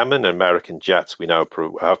in Yemen. American jets we know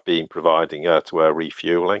have been providing air-to-air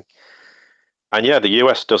refueling. And yeah, the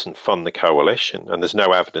US doesn't fund the coalition, and there's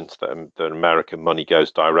no evidence that American money goes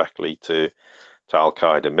directly to Al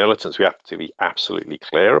Qaeda militants. We have to be absolutely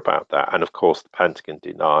clear about that. And of course, the Pentagon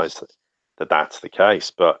denies that that's the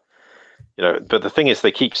case. But but the thing is,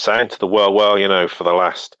 they keep saying to the world, well, for the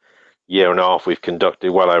last year and a half, we've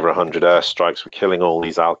conducted well over 100 airstrikes. We're killing all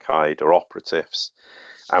these Al Qaeda operatives,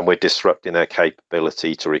 and we're disrupting their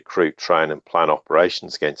capability to recruit, train, and plan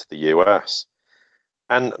operations against the US.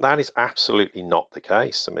 And that is absolutely not the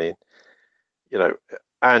case. I mean, Al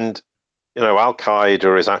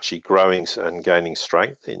Qaeda is actually growing and gaining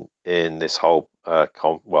strength in this whole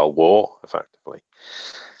war, effectively.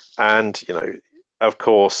 And of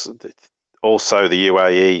course, also the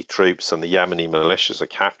UAE troops and the Yemeni militias are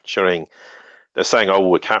capturing. They're saying, "Oh,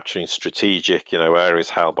 we're capturing strategic, areas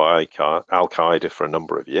held by Al Qaeda for a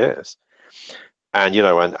number of years." And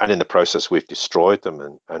and in the process, we've destroyed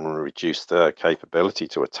them and reduced their capability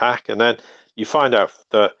to attack. And then you find out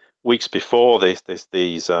that weeks before these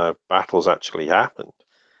battles actually happened,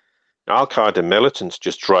 Al Qaeda militants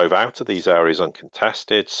just drove out of these areas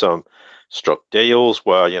uncontested. Some struck deals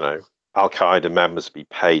where Al Qaeda members be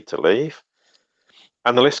paid to leave,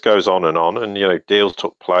 and the list goes on. And deals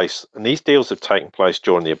took place, and these deals have taken place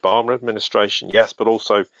during the Obama administration, yes, but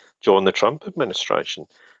also during the Trump administration.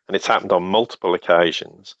 And it's happened on multiple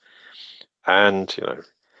occasions. And,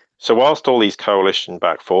 so whilst all these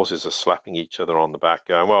coalition-backed forces are slapping each other on the back,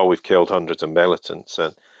 going, well, we've killed hundreds of militants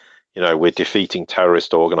and, we're defeating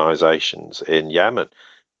terrorist organizations in Yemen,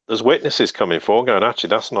 there's witnesses coming forward going, actually,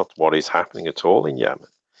 that's not what is happening at all in Yemen.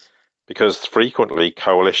 Because frequently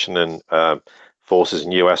coalition and forces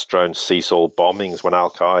and US drones cease all bombings when Al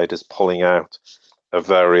Qaeda is pulling out of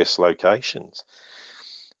various locations.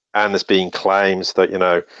 And there's been claims that,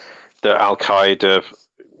 that Al Qaeda,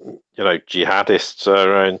 jihadists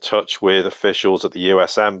are in touch with officials at the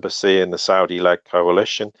US Embassy and the Saudi-led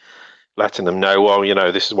coalition, letting them know, well,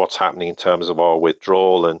 this is what's happening in terms of our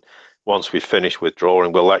withdrawal. And once we finish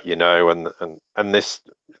withdrawing, we'll let you know. And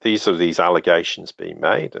these are these allegations being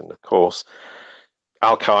made. And of course,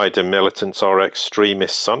 Al Qaeda militants are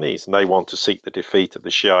extremist Sunnis, and they want to seek the defeat of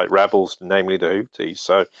the Shiite rebels, namely the Houthis.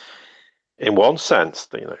 So, in one sense,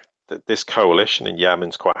 this coalition in Yemen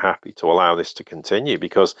is quite happy to allow this to continue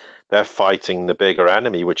because they're fighting the bigger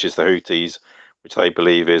enemy, which is the Houthis, which they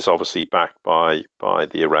believe is obviously backed by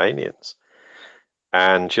the Iranians.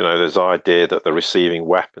 And there's the idea that they're receiving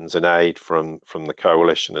weapons and aid from the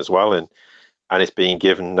coalition as well, and it's being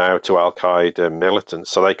given now to Al Qaeda militants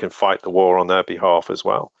so they can fight the war on their behalf as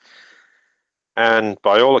well. And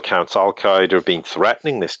by all accounts, Al Qaeda have been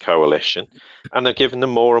threatening this coalition, and they're giving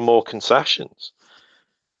them more and more concessions.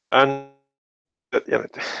 And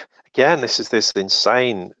again, this is this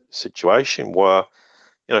insane situation where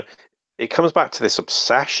it comes back to this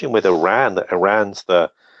obsession with Iran, that Iran's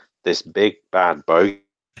this big bad boat,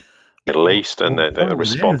 at least, and they're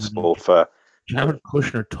responsible for. Jared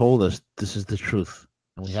Kushner told us this is the truth,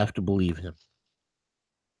 and we have to believe him.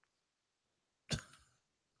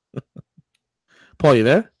 Paul, you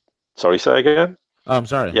there? Sorry, say again? Oh, I'm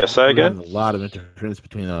sorry. Yeah, say again? A lot of interference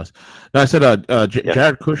between us. No, I said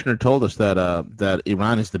Jared Kushner told us that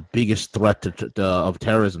Iran is the biggest threat of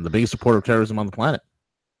terrorism, the biggest supporter of terrorism on the planet.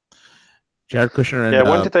 Jared Kushner and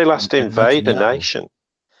when did they last invade a nation?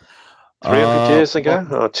 300 years ago?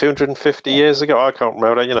 Or 250 years ago? I can't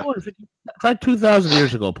remember. Try 2,000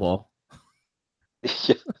 years ago, Paul.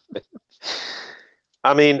 Yeah.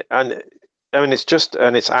 I mean, it's just,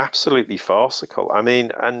 and it's absolutely farcical. I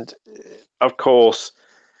mean, and of course,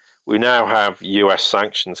 we now have US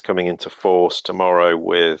sanctions coming into force tomorrow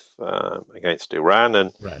against Iran,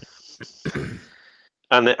 and right.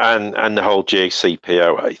 and the whole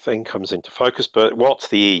JCPOA thing comes into focus. But what's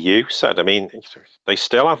the EU said? I mean, they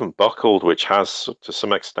still haven't buckled, which has to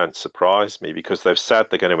some extent surprised me, because they've said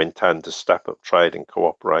they're going to intend to step up trade and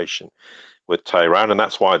cooperation with Tehran, and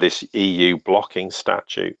that's why this EU blocking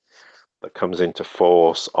statute that comes into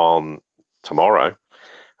force on tomorrow,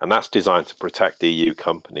 and that's designed to protect EU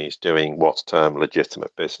companies doing what's termed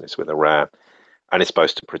legitimate business with Iran, and it's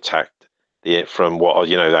supposed to protect from what are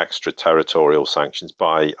the extraterritorial sanctions,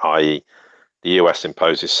 i.e. the US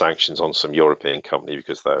imposes sanctions on some European company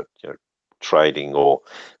because they're trading or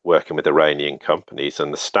working with Iranian companies.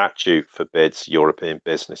 And the statute forbids European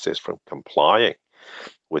businesses from complying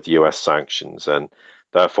with US sanctions. And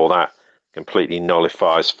therefore, that completely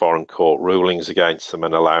nullifies foreign court rulings against them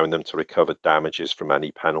and allowing them to recover damages from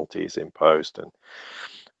any penalties imposed.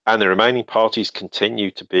 And the remaining parties continue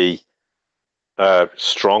to be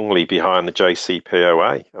strongly behind the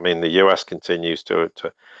JCPOA. I mean, the US continues to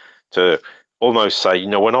almost say,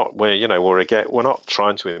 we're not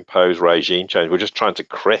trying to impose regime change. We're just trying to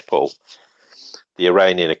cripple the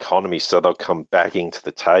Iranian economy so they'll come begging to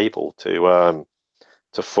the table to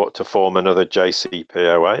form another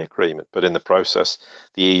JCPOA agreement. But in the process,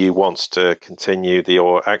 the EU wants to continue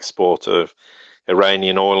the export of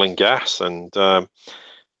Iranian oil and gas. And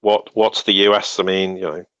what's the US? I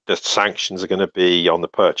mean, the sanctions are going to be on the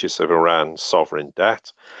purchase of Iran's sovereign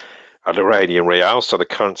debt and Iranian real, so the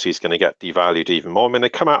currency is going to get devalued even more. I mean, they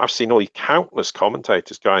come out. I've seen all countless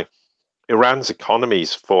commentators going, Iran's economy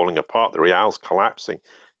is falling apart, the real's collapsing.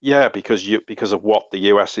 Yeah, because of what the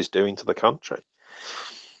US is doing to the country.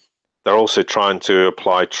 They're also trying to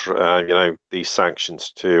apply, these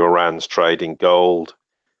sanctions to Iran's trade in gold,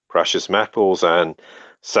 precious metals, and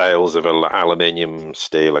sales of aluminium,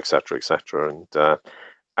 steel, etc.,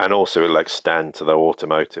 and also it'll extend to the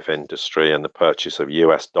automotive industry and the purchase of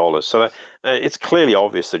US dollars. So it's clearly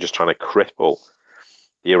obvious they're just trying to cripple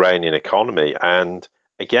the Iranian economy. And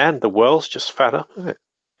again, the world's just fed up with it.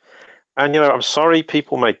 And I'm sorry,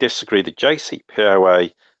 people may disagree. The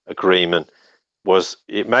JCPOA agreement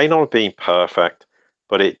it may not have been perfect,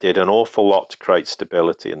 but it did an awful lot to create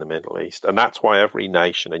stability in the Middle East. And that's why every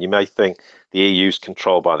nation, and you may think the EU is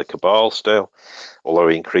controlled by the cabal still, although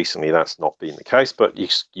increasingly that's not been the case, but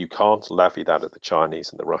you can't levy that at the Chinese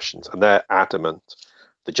and the Russians. And they're adamant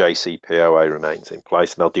the JCPOA remains in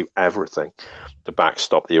place, and they'll do everything to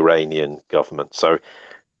backstop the Iranian government. So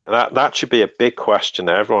that should be a big question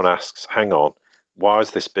that everyone asks, hang on, why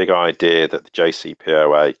is this big idea that the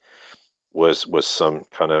JCPOA was some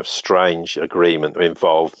kind of strange agreement that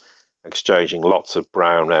involved exchanging lots of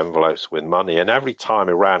brown envelopes with money? And every time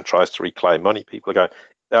Iran tries to reclaim money, people are going,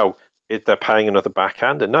 oh, they're paying another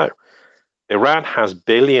backhander. No, Iran has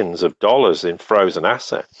billions of dollars in frozen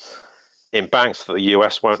assets in banks that the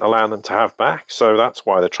US won't allow them to have back. So that's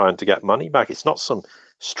why they're trying to get money back. It's not some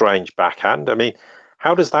strange backhand. I mean,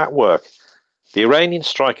 how does that work? The Iranians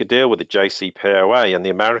strike a deal with the JCPOA and the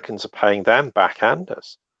Americans are paying them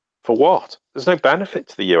backhanders. For what? There's no benefit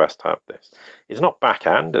to the US to have this. It's not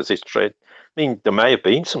backhanders. It's trade. I mean, there may have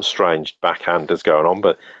been some strange backhanders going on,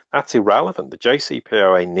 but that's irrelevant. The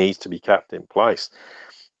JCPOA needs to be kept in place.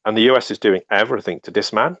 And the US is doing everything to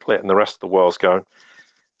dismantle it. And the rest of the world's going,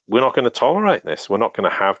 we're not going to tolerate this. We're not going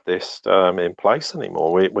to have this in place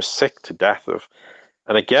anymore. We're sick to death of.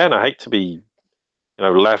 And again, I hate to be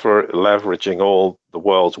leveraging all the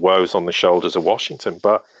world's woes on the shoulders of Washington,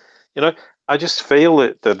 but I just feel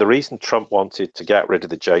that the reason Trump wanted to get rid of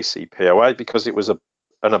the JCPOA because it was an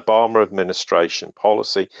Obama administration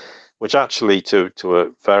policy, which actually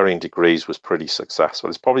to varying degrees was pretty successful.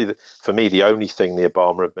 It's probably, for me, the only thing the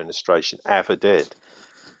Obama administration ever did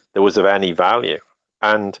that was of any value.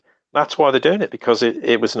 And that's why they're doing it, because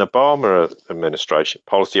it was an Obama administration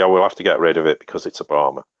policy. Oh, we'll have to get rid of it because it's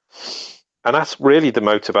Obama. And that's really the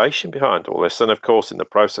motivation behind all this. And of course, in the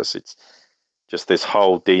process, it's just this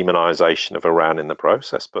whole demonization of Iran in the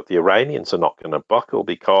process. But the Iranians are not going to buckle,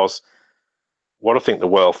 because what I think the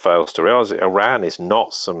world fails to realize is Iran is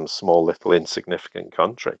not some small little insignificant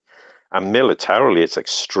country. And militarily, it's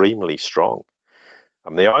extremely strong.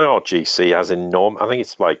 And the IRGC has I think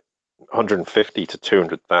it's like 150 to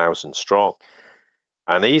 200,000 strong.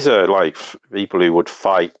 And these are like people who would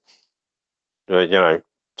fight,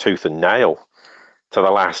 tooth and nail to the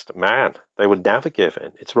last man. They would never give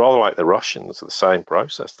in. It's rather like the Russians, the same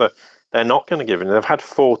process. They're not going to give in. They've had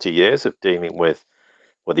 40 years of dealing with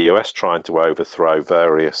the US trying to overthrow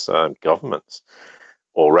various governments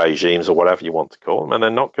or regimes or whatever you want to call them, and they're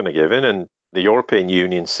not going to give in. And the European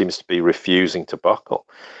Union seems to be refusing to buckle.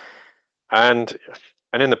 And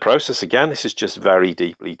in the process, again, this is just very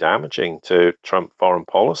deeply damaging to Trump foreign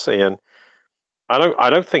policy. And I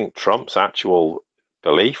don't think Trump's actual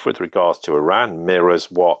belief with regards to Iran mirrors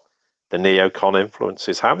what the neocon influence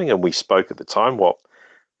is having. And we spoke at the time what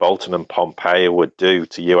Bolton and Pompeo would do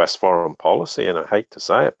to US foreign policy. And I hate to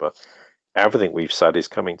say it, but everything we've said is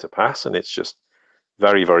coming to pass. And it's just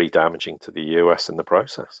very, very damaging to the US in the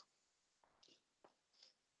process.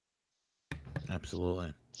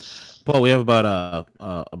 Absolutely. Paul, we have about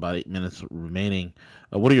 8 minutes remaining.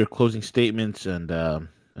 What are your closing statements, and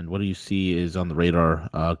what do you see is on the radar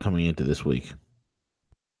coming into this week?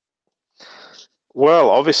 Well,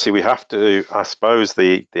 obviously, we have to. I suppose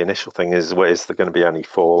the initial thing is there going to be any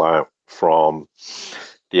fallout from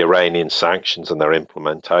the Iranian sanctions and their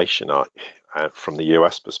implementation? From the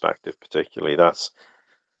US perspective, particularly, that's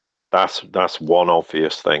one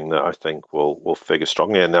obvious thing that I think will figure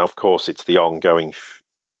strongly. And now, of course, it's the ongoing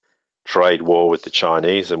trade war with the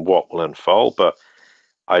Chinese and what will unfold. But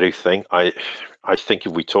I think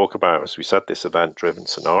if we talk about, as we said, this event-driven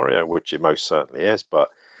scenario, which it most certainly is, but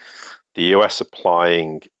the US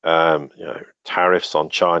applying tariffs on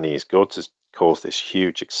Chinese goods has caused this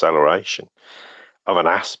huge acceleration of an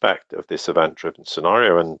aspect of this event-driven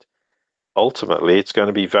scenario, and ultimately it's going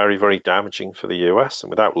to be very, very damaging for the US. And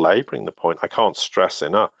without laboring the point, I can't stress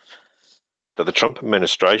enough that the Trump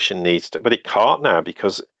administration needs to, but it can't now,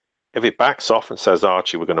 because if it backs off and says,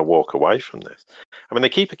 Archie, we're going to walk away from this. I mean, they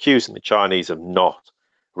keep accusing the Chinese of not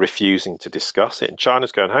refusing to discuss it. And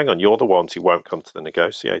China's going, hang on, you're the ones who won't come to the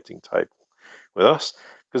negotiating table with us.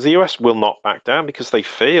 Because the US will not back down, because they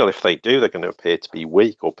feel if they do, they're going to appear to be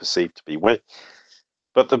weak or perceived to be weak.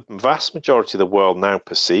 But the vast majority of the world now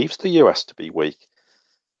perceives the US to be weak.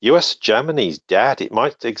 US hegemony's dead. It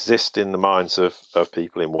might exist in the minds of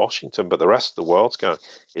people in Washington, but the rest of the world's going,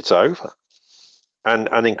 it's over. And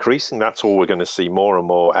increasing, that's all we're going to see, more and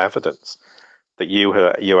more evidence that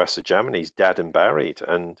US hegemony is dead and buried.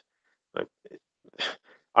 And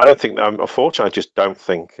I don't think, unfortunately, I just don't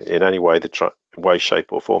think in any way, way,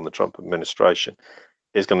 shape, or form, the Trump administration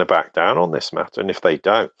is going to back down on this matter. And if they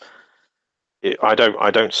don't, I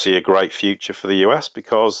don't see a great future for the US,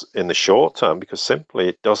 because in the short term, because simply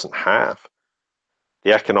it doesn't have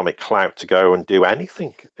the economic clout to go and do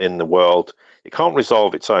anything in the world. It can't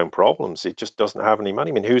resolve its own problems. It just doesn't have any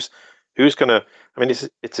money. I mean, who's going to? I mean,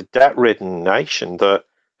 it's a debt-ridden nation that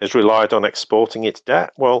has relied on exporting its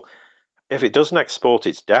debt. Well, if it doesn't export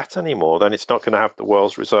its debt anymore, then it's not going to have the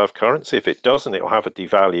world's reserve currency. If it doesn't, it will have a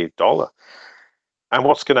devalued dollar. And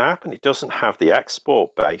what's going to happen? It doesn't have the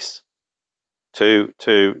export base to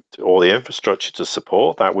or the infrastructure to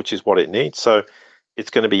support that, which is what it needs. So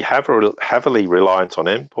it's going to be heavily reliant on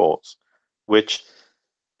imports, which,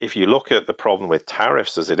 if you look at the problem with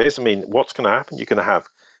tariffs as it is, I mean, what's going to happen? You're going to have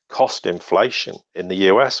cost inflation in the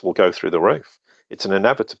US will go through the roof. It's an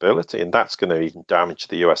inevitability, and that's going to even damage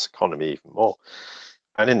the US economy even more.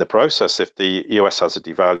 And in the process, if the US has a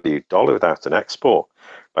devalued dollar without an export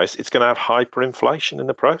base, it's going to have hyperinflation in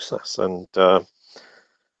the process. And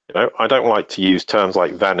I don't like to use terms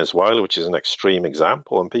like Venezuela, which is an extreme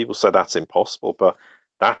example, and people say that's impossible, but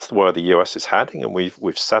that's where the US is heading, and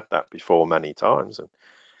we've said that before many times. And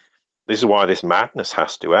this is why this madness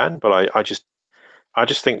has to end. But I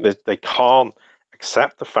just think that they can't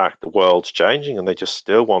accept the fact the world's changing, and they just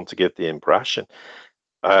still want to give the impression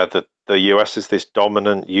that the US is this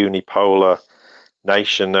dominant unipolar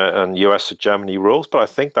nation and US hegemony rules. But I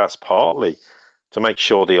think that's partly to make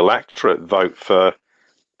sure the electorate vote for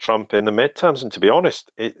Trump in the midterms. And to be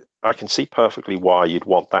honest, I can see perfectly why you'd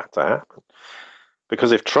want that to happen.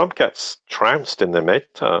 Because if Trump gets trounced in the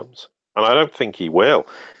midterms, and I don't think he will,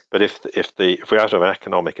 but if we have an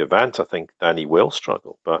economic event, I think then he will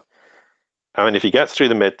struggle. But I mean, if he gets through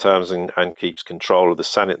the midterms and keeps control of the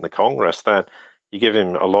Senate and the Congress, then you give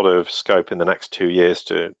him a lot of scope in the next 2 years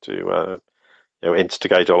to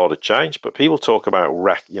instigate a lot of change. But people talk about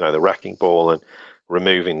the wrecking ball and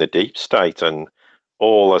removing the deep state and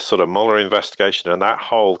all a sort of Mueller investigation and that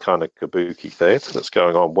whole kind of kabuki theater that's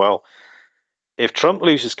going on. Well, if Trump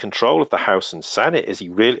loses control of the House and Senate,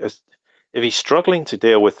 if he's struggling to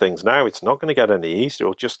deal with things now, it's not going to get any easier.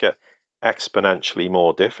 It'll just get exponentially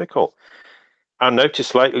more difficult. I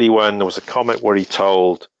noticed lately when there was a comment where he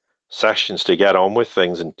told Sessions to get on with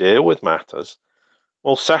things and deal with matters.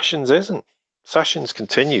 Well, Sessions isn't. Sessions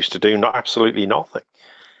continues to do absolutely nothing.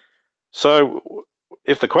 So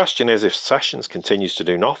if the question is, if Sessions continues to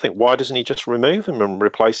do nothing, why doesn't he just remove him and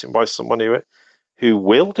replace him by someone who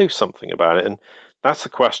will do something about it? And that's the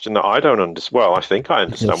question that I don't understand. Well, I think I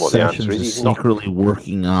understand what the answer is. He's secretly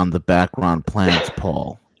working on the background plans,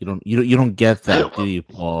 Paul. You don't get that, do you,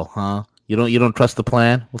 Paul? Huh? You don't trust the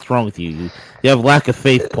plan? What's wrong with you? You have lack of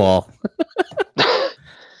faith, Paul.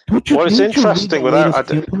 What is interesting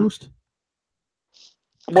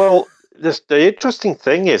well, the interesting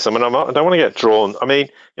thing is, I mean, I don't want to get drawn. I mean,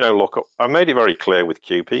 look, I made it very clear with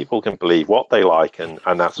Q. People can believe what they like, and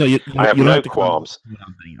that's. I have no qualms.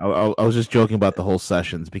 I was just joking about the whole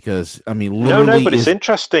Sessions because I mean, no, but it's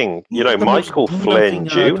interesting. Michael Flynn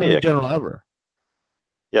Jr. General ever.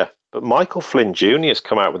 Yeah, but Michael Flynn Jr. has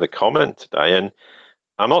come out with a comment today, and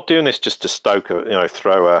I'm not doing this just to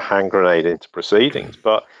throw a hand grenade into proceedings,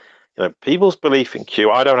 but people's belief in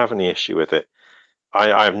Q, I don't have any issue with it.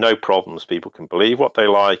 I have no problems. People can believe what they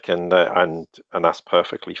like, and that's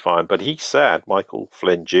perfectly fine. But he said, Michael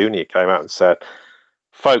Flynn Jr. came out and said,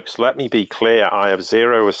 "Folks, let me be clear. I have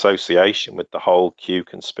zero association with the whole Q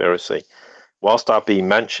conspiracy. Whilst I've been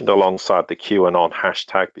mentioned alongside the QAnon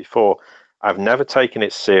hashtag before, I've never taken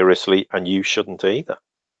it seriously, and you shouldn't either."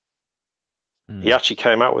 He actually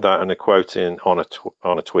came out with that in a quote on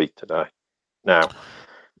a tweet today. Now,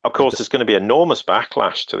 of course, there's going to be enormous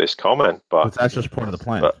backlash to this comment, but that's just part of the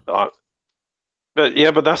plan. But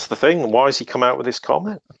that's the thing. Why has he come out with this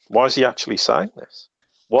comment? Why is he actually saying this?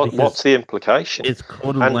 What's the implication? It's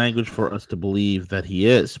coded language for us to believe that he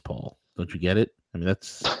is, Paul. Don't you get it? I mean,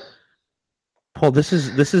 that's Paul. This is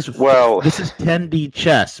 10D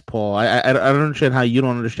chess, Paul. I don't understand how you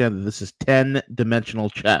don't understand that this is 10-dimensional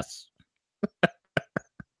chess.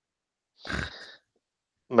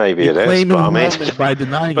 Maybe it is, but I mean, by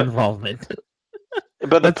denying involvement.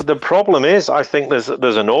 But the problem is, I think there's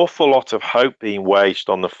an awful lot of hope being waged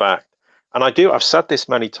on the fact, and I've said this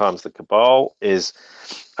many times, the cabal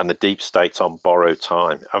and the deep state's on borrowed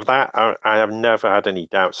time. Of that, I have never had any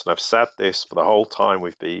doubts, and I've said this for the whole time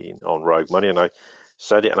we've been on Rogue Money, and I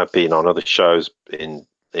said it, and I've been on other shows in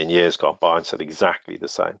years gone by and said exactly the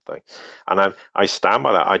same thing, and I stand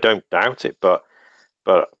by that. I don't doubt it, but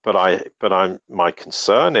my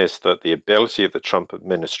concern is that the ability of the Trump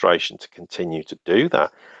administration to continue to do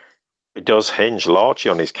that, it does hinge largely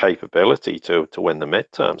on his capability to win the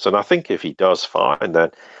midterms. And I think if he does fine, then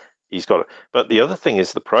he's got it. But the other thing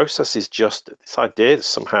is the process is just this idea that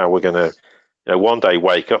somehow we're going to, one day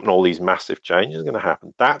wake up and all these massive changes are going to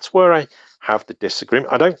happen. That's where I have the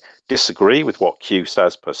disagreement. I don't disagree with what Q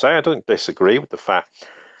says per se. I don't disagree with the fact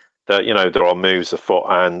that there are moves afoot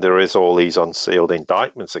and there is all these unsealed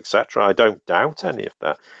indictments, etc. I don't doubt any of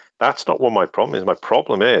that. That's not what my problem is. My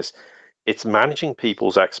problem is it's managing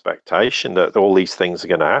people's expectation that all these things are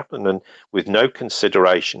going to happen, and with no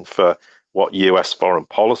consideration for what US foreign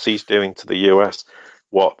policy is doing to the US,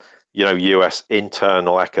 what US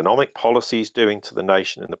internal economic policy is doing to the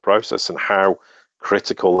nation in the process, and how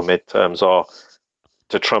critical the midterms are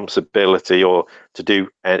to Trump's ability or to do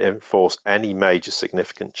and enforce any major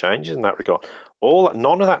significant changes in that regard.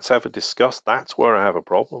 None of that's ever discussed. That's where I have a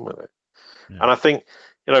problem with it. Yeah. And I think,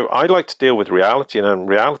 I like to deal with reality, and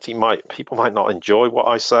reality people might not enjoy what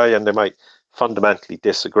I say, and they might fundamentally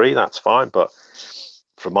disagree. That's fine. But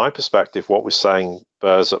from my perspective, what we're saying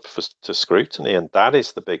bears up to scrutiny, and that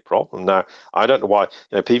is the big problem. Now, I don't know why,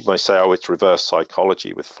 people may say, oh, it's reverse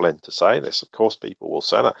psychology with Flynn to say this. Of course, people will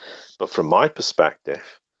say that. But from my perspective,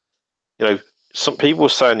 some people were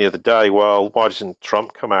saying the other day, well, why doesn't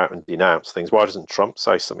Trump come out and denounce things? Why doesn't Trump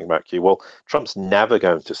say something about Q? Well, Trump's never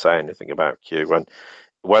going to say anything about Q. And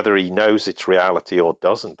whether he knows it's reality or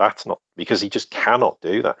doesn't, that's not, because he just cannot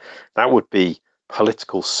do that. That would be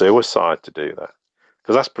political suicide to do that.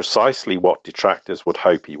 Because that's precisely what detractors would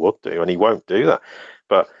hope he would do, and he won't do that.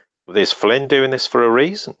 But is Flynn doing this for a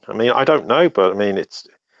reason? I mean, I don't know, but I mean, it's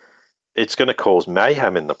going to cause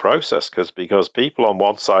mayhem in the process because people on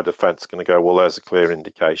one side of the fence are going to go, well, there's a clear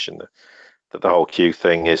indication that the whole Q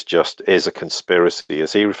thing is a conspiracy,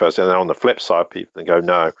 as he refers to it. And then on the flip side, people go,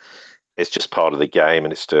 no, it's just part of the game,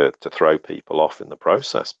 and it's to throw people off in the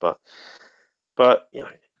process. But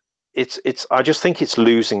I just think it's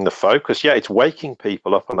losing the focus. Yeah, it's waking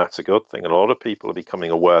people up, and that's a good thing. And a lot of people are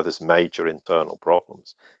becoming aware there's major internal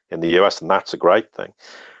problems in the US, and that's a great thing.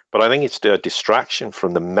 But I think it's a distraction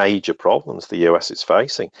from the major problems the US is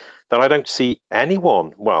facing that I don't see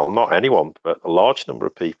anyone, well, not anyone, but a large number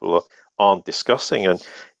of people aren't discussing. And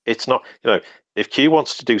it's not, if Q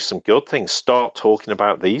wants to do some good things, start talking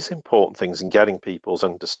about these important things and getting people's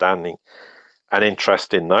understanding and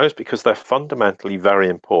interest in those, because they're fundamentally very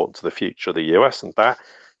important to the future of the US. And that,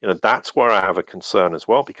 that's where I have a concern as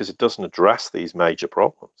well, because it doesn't address these major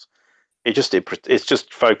problems. It's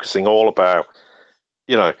just focusing all about,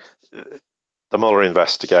 the Mueller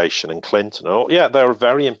investigation and Clinton. Yeah, there are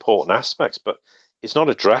very important aspects, but it's not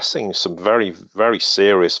addressing some very, very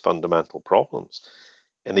serious fundamental problems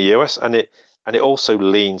in the US. And it also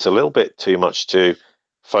leans a little bit too much to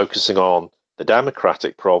focusing on the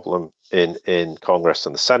Democratic problem in Congress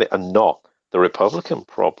and the Senate, and not the Republican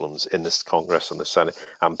problems in this Congress and the Senate,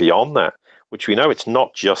 and beyond that, which we know it's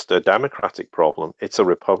not just a Democratic problem, it's a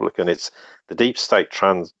Republican, it's the deep state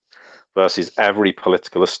versus every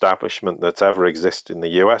political establishment that's ever existed in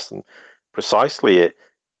the US. And precisely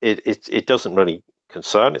it doesn't really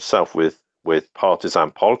concern itself with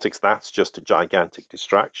partisan politics. That's just a gigantic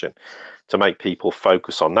distraction to make people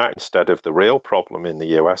focus on that instead of the real problem in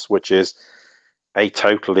the US, which is a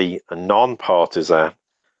totally non-partisan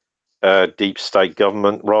deep state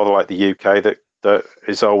government, rather like the UK, that that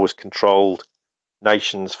has always controlled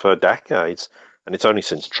nations for decades. And it's only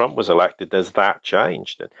since Trump was elected there's that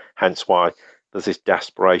changed. And hence why there's this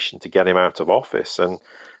desperation to get him out of office. And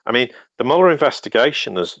I mean, the Mueller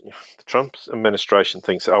investigation, as the Trump administration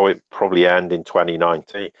thinks, oh, it probably end in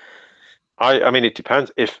 2019. I mean, it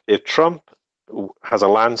depends. If Trump has a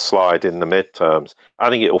landslide in the midterms, I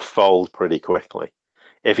think it'll fold pretty quickly.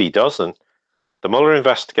 If he doesn't, the Mueller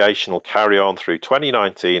investigation will carry on through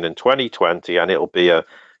 2019 and 2020, and it'll be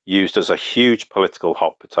used as a huge political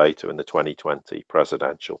hot potato in the 2020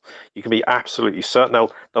 presidential. You can be absolutely certain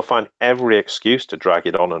they'll find every excuse to drag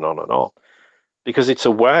it on and on and on, because it's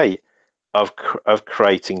a way of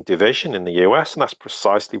creating division in the US, and that's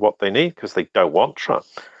precisely what they need, because they don't want Trump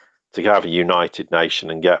to have a united nation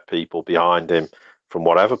and get people behind him from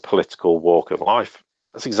whatever political walk of life.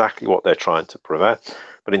 That's exactly what they're trying to prevent.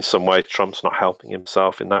 But in some way, Trump's not helping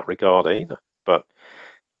himself in that regard either. But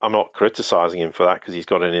I'm not criticizing him for that, because he's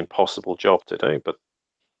got an impossible job to do. But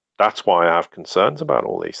that's why I have concerns about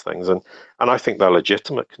all these things. And I think they're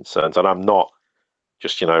legitimate concerns. And I'm not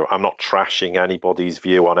just, I'm not trashing anybody's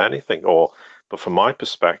view on anything. But from my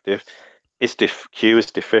perspective, Q is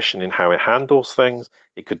deficient in how it handles things.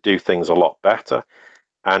 It could do things a lot better.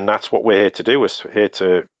 And that's what we're here to do. We're here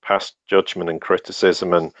to pass judgment and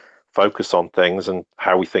criticism and focus on things and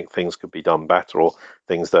how we think things could be done better, or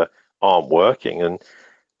things that aren't working.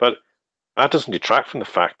 But that doesn't detract from the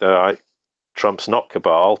fact that Trump's not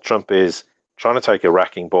cabal. Trump is trying to take a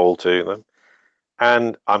wrecking ball to them.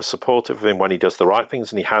 And I'm supportive of him when he does the right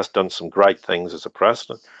things, and he has done some great things as a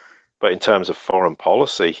president. But in terms of foreign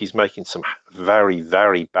policy, he's making some very,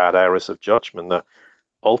 very bad errors of judgment that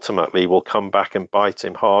ultimately will come back and bite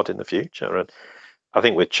him hard in the future. And I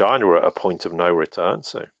think with China, we're at a point of no return.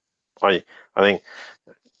 So I think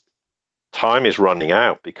time is running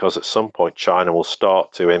out, because at some point China will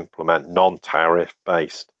start to implement non-tariff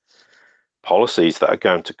based policies that are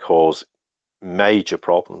going to cause major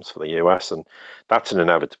problems for the US. And that's an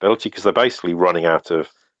inevitability, because they're basically running out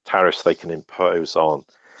of tariffs they can impose on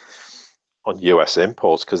US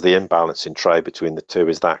imports, because the imbalance in trade between the two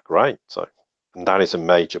is that great. So, and that is a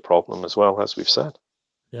major problem as well, as we've said.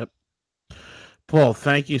 Yep. Paul,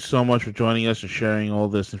 thank you so much for joining us and sharing all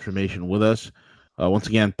this information with us. Once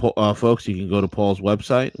again, folks, you can go to Paul's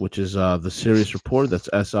website, which is the Sirius Report. That's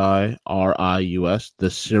SIRIUS,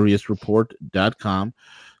 thesiriusreport.com.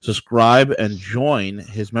 Subscribe and join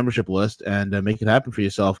his membership list, and make it happen for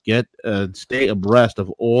yourself. Stay abreast of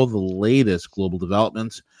all the latest global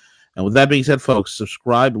developments. And with that being said, folks,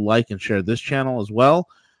 subscribe, like, and share this channel as well.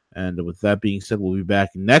 And with that being said, we'll be back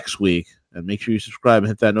next week. And make sure you subscribe and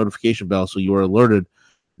hit that notification bell so you are alerted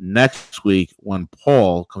next week when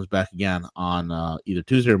Paul comes back again on either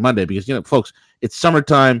Tuesday or Monday. Because, folks, it's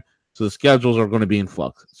summertime, so the schedules are going to be in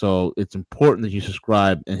flux. So it's important that you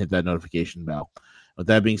subscribe and hit that notification bell. With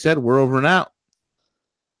that being said, we're over and out.